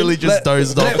literally just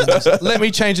dozed off. Let me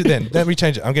change it then. Let me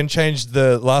change it. I'm going to change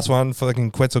the last one for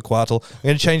fucking Quetzalcoatl. I'm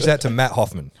going to change that to Matt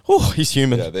Hoffman. Oh, he's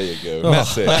human. Yeah, there you go.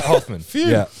 That's it. Matt Hoffman.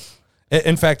 Yeah.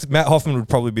 In fact, Matt Hoffman would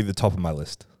probably be the top of my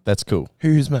list. That's cool.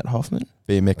 Who's Matt Hoffman?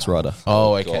 BMX rider.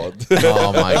 Oh, okay. God.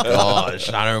 Oh my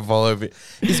gosh, I don't follow.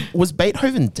 Was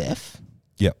Beethoven deaf?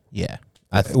 Yep. Yeah.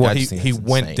 Well, he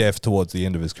went deaf towards the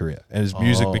end of his career, and his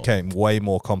music became way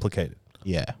more complicated.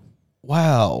 Yeah.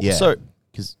 Wow. Yeah. So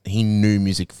because he knew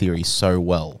music theory so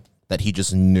well that he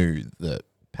just knew the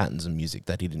patterns of music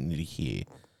that he didn't need to hear.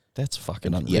 that's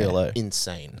fucking unreal. Yeah. Eh?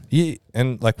 Insane. Yeah,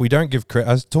 and like we don't give credit.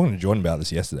 I was talking to Jordan about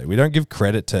this yesterday. We don't give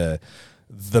credit to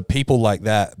the people like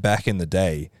that back in the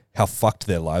day, how fucked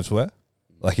their lives were.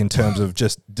 Like in terms of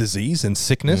just disease and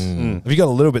sickness. If you got a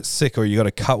little bit sick or you got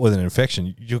a cut with an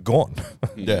infection, you're gone.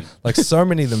 Yeah. Like so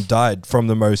many of them died from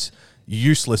the most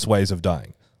useless ways of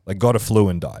dying. Like got a flu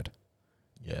and died.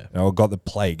 Yeah. Or got the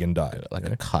plague and died. Like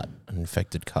a cut, an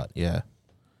infected cut. Yeah.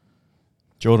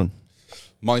 Jordan.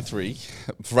 My 3,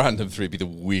 random 3, be the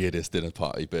weirdest dinner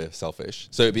party, but selfish.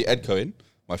 So it'd be Ed Cohen,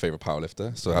 my favorite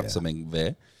powerlifter. So I have something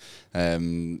there. I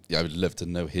would love to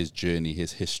know his journey,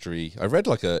 his history. I read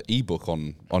like a ebook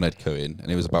on Ed Cohen,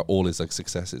 and it was about all his like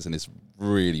successes, and it's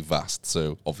really vast.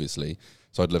 So obviously,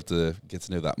 I'd love to get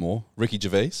to know that more. Ricky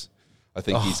Gervais, I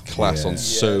think he's class on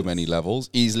so many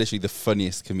levels. He's literally the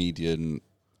funniest comedian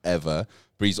ever,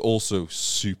 but he's also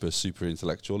super, super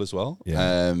intellectual as well.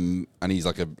 Yeah. And he's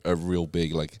like a real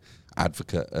big like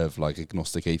advocate of like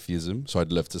agnostic atheism. So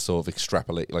I'd love to sort of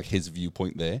extrapolate like his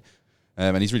viewpoint there.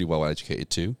 And he's really well educated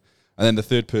too. And then the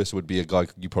third person would be a guy,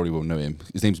 you probably won't know him.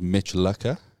 His name's Mitch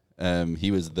Lucker.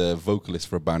 He was the vocalist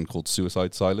for a band called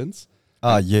Suicide Silence.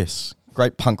 Ah, yes.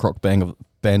 Great punk rock band of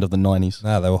the 90s.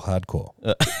 Nah, they were hardcore.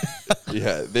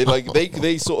 Yeah,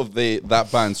 that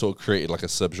band sort of created like a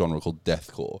subgenre called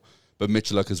deathcore. But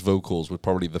Mitch Lucker's vocals were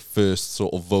probably the first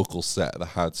sort of vocal set that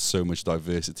had so much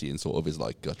diversity in sort of his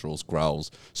like gutturals,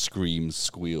 growls, screams,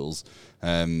 squeals.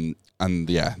 And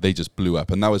yeah, they just blew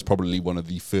up. And that was probably one of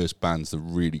the first bands that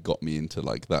really got me into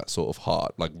like that sort of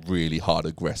hard, like really hard,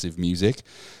 aggressive music.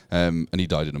 And he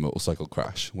died in a motorcycle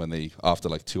crash after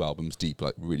like 2 albums deep,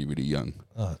 like really, really young.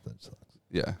 Oh, that sucks.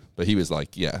 Yeah. But he was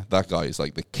like, yeah, that guy is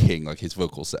like the king. Like his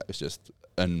vocal set was just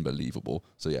unbelievable.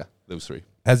 So yeah, those 3.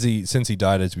 Since he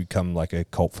died, has become like a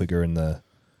cult figure in the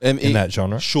in that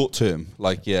genre? Short term,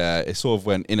 like yeah, it sort of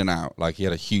went in and out. Like he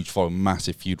had a huge following,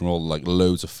 massive funeral, like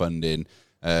loads of funding.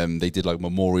 They did like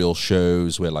memorial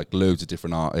shows where like loads of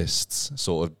different artists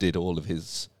sort of did all of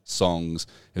his songs.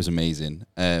 It was amazing.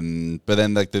 But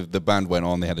then like the band went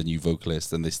on, they had a new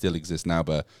vocalist, and they still exist now,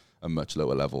 but a much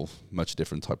lower level, much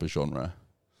different type of genre.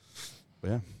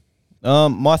 But yeah.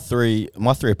 My three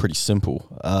are pretty simple.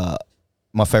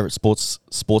 My favorite sports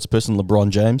person, LeBron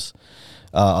James.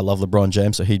 I love LeBron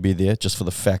James, so he'd be there just for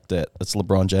the fact that it's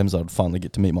LeBron James. I'd finally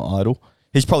get to meet my idol.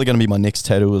 He's probably going to be my next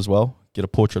tattoo as well. Get a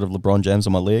portrait of LeBron James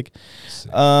on my leg.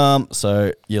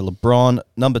 So yeah, LeBron.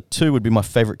 Number 2 would be my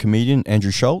favorite comedian,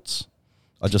 Andrew Schultz.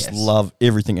 I just love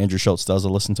everything Andrew Schultz does. I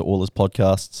listen to all his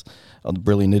podcasts, The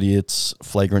Brilliant Idiots,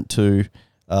 Flagrant 2.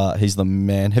 He's the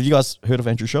man. Have you guys heard of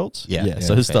Andrew Schultz? Yeah.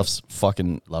 So his stuff's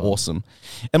fucking awesome.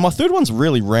 And my third one's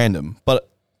really random, but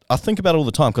I think about it all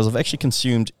the time because I've actually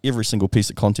consumed every single piece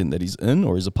of content that he's in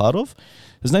or is a part of.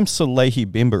 His name's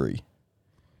Salehi Bembury.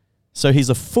 So he's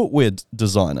a footwear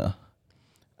designer.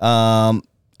 And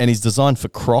he's designed for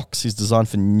Crocs. He's designed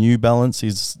for New Balance.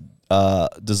 He's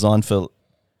designed for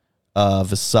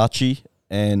Versace.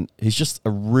 And he's just a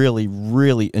really,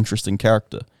 really interesting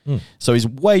character. So he's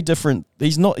way different.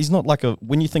 He's not like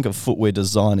when you think of footwear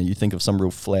designer, you think of some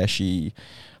real flashy,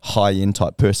 high-end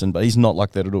type person, but he's not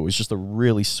like that at all. He's just a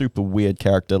really super weird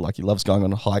character. Like he loves going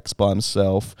on hikes by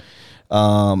himself.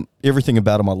 Everything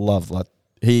about him I love. Like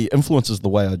he influences the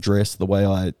way I dress, the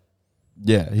way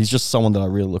he's just someone that I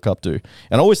really look up to.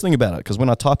 And I always think about it because when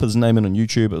I type his name in on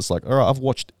YouTube, it's like, all right, I've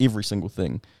watched every single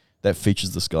thing that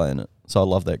features this guy in it. So I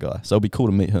love that guy. So it'll be cool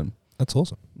to meet him. That's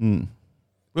awesome.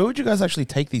 Where would you guys actually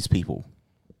take these people?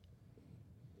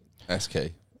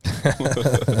 SK.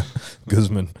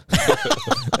 Guzman.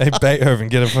 Hey, Beethoven,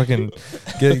 get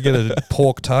a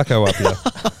pork taco up here.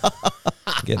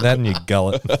 Get that in your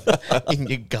gullet. In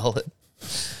your gullet.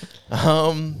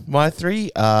 My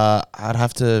 3, I'd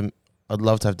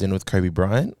love to have dinner with Kobe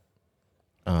Bryant.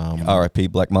 R.I.P.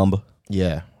 Black Mamba.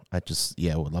 Yeah,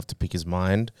 would love to pick his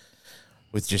mind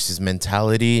with just his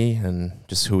mentality and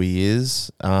just who he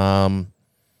is.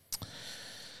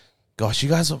 Gosh, you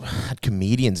guys had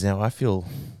comedians now. I feel...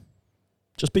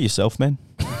 Just be yourself, man.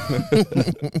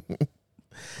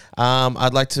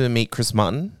 I'd like to meet Chris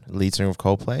Martin, lead singer of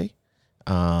Coldplay.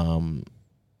 That'll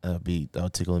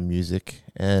tickle in music.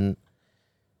 And...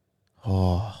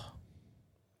 I'll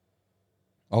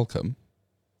come.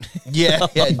 Yeah,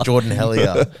 Jordan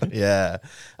Helyer. Yeah.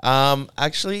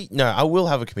 Actually, no, I will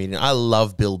have a comedian. I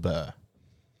love Bill Burr.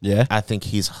 Yeah. I think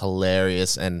he's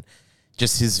hilarious, and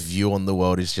just his view on the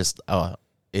world is just,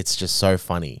 it's just so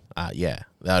funny. Yeah,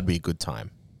 that would be a good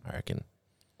time, I reckon.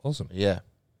 Awesome. Yeah.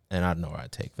 And I don't know where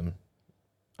I'd take them.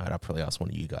 I'd probably ask one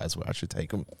of you guys where I should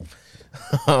take them.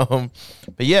 But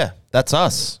yeah, that's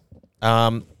us.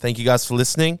 Thank you guys for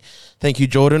listening. Thank you,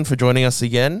 Jordan, for joining us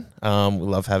again. We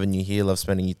love having you here. Love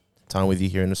spending time with you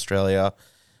here in Australia.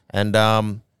 And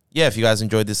yeah, if you guys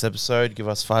enjoyed this episode, give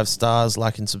us 5 stars,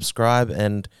 like and subscribe,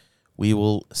 and we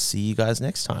will see you guys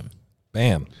next time.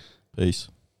 Bam. Peace.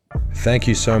 Thank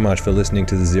you so much for listening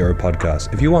to the ZeroW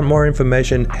Podcast. If you want more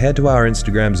information, head to our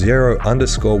Instagram,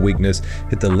 ZeroW_weakness.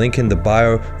 Hit the link in the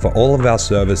bio for all of our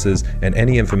services and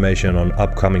any information on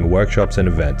upcoming workshops and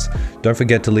events. Don't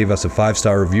forget to leave us a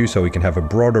 5-star review so we can have a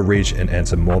broader reach and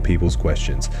answer more people's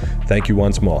questions. Thank you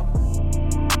once more.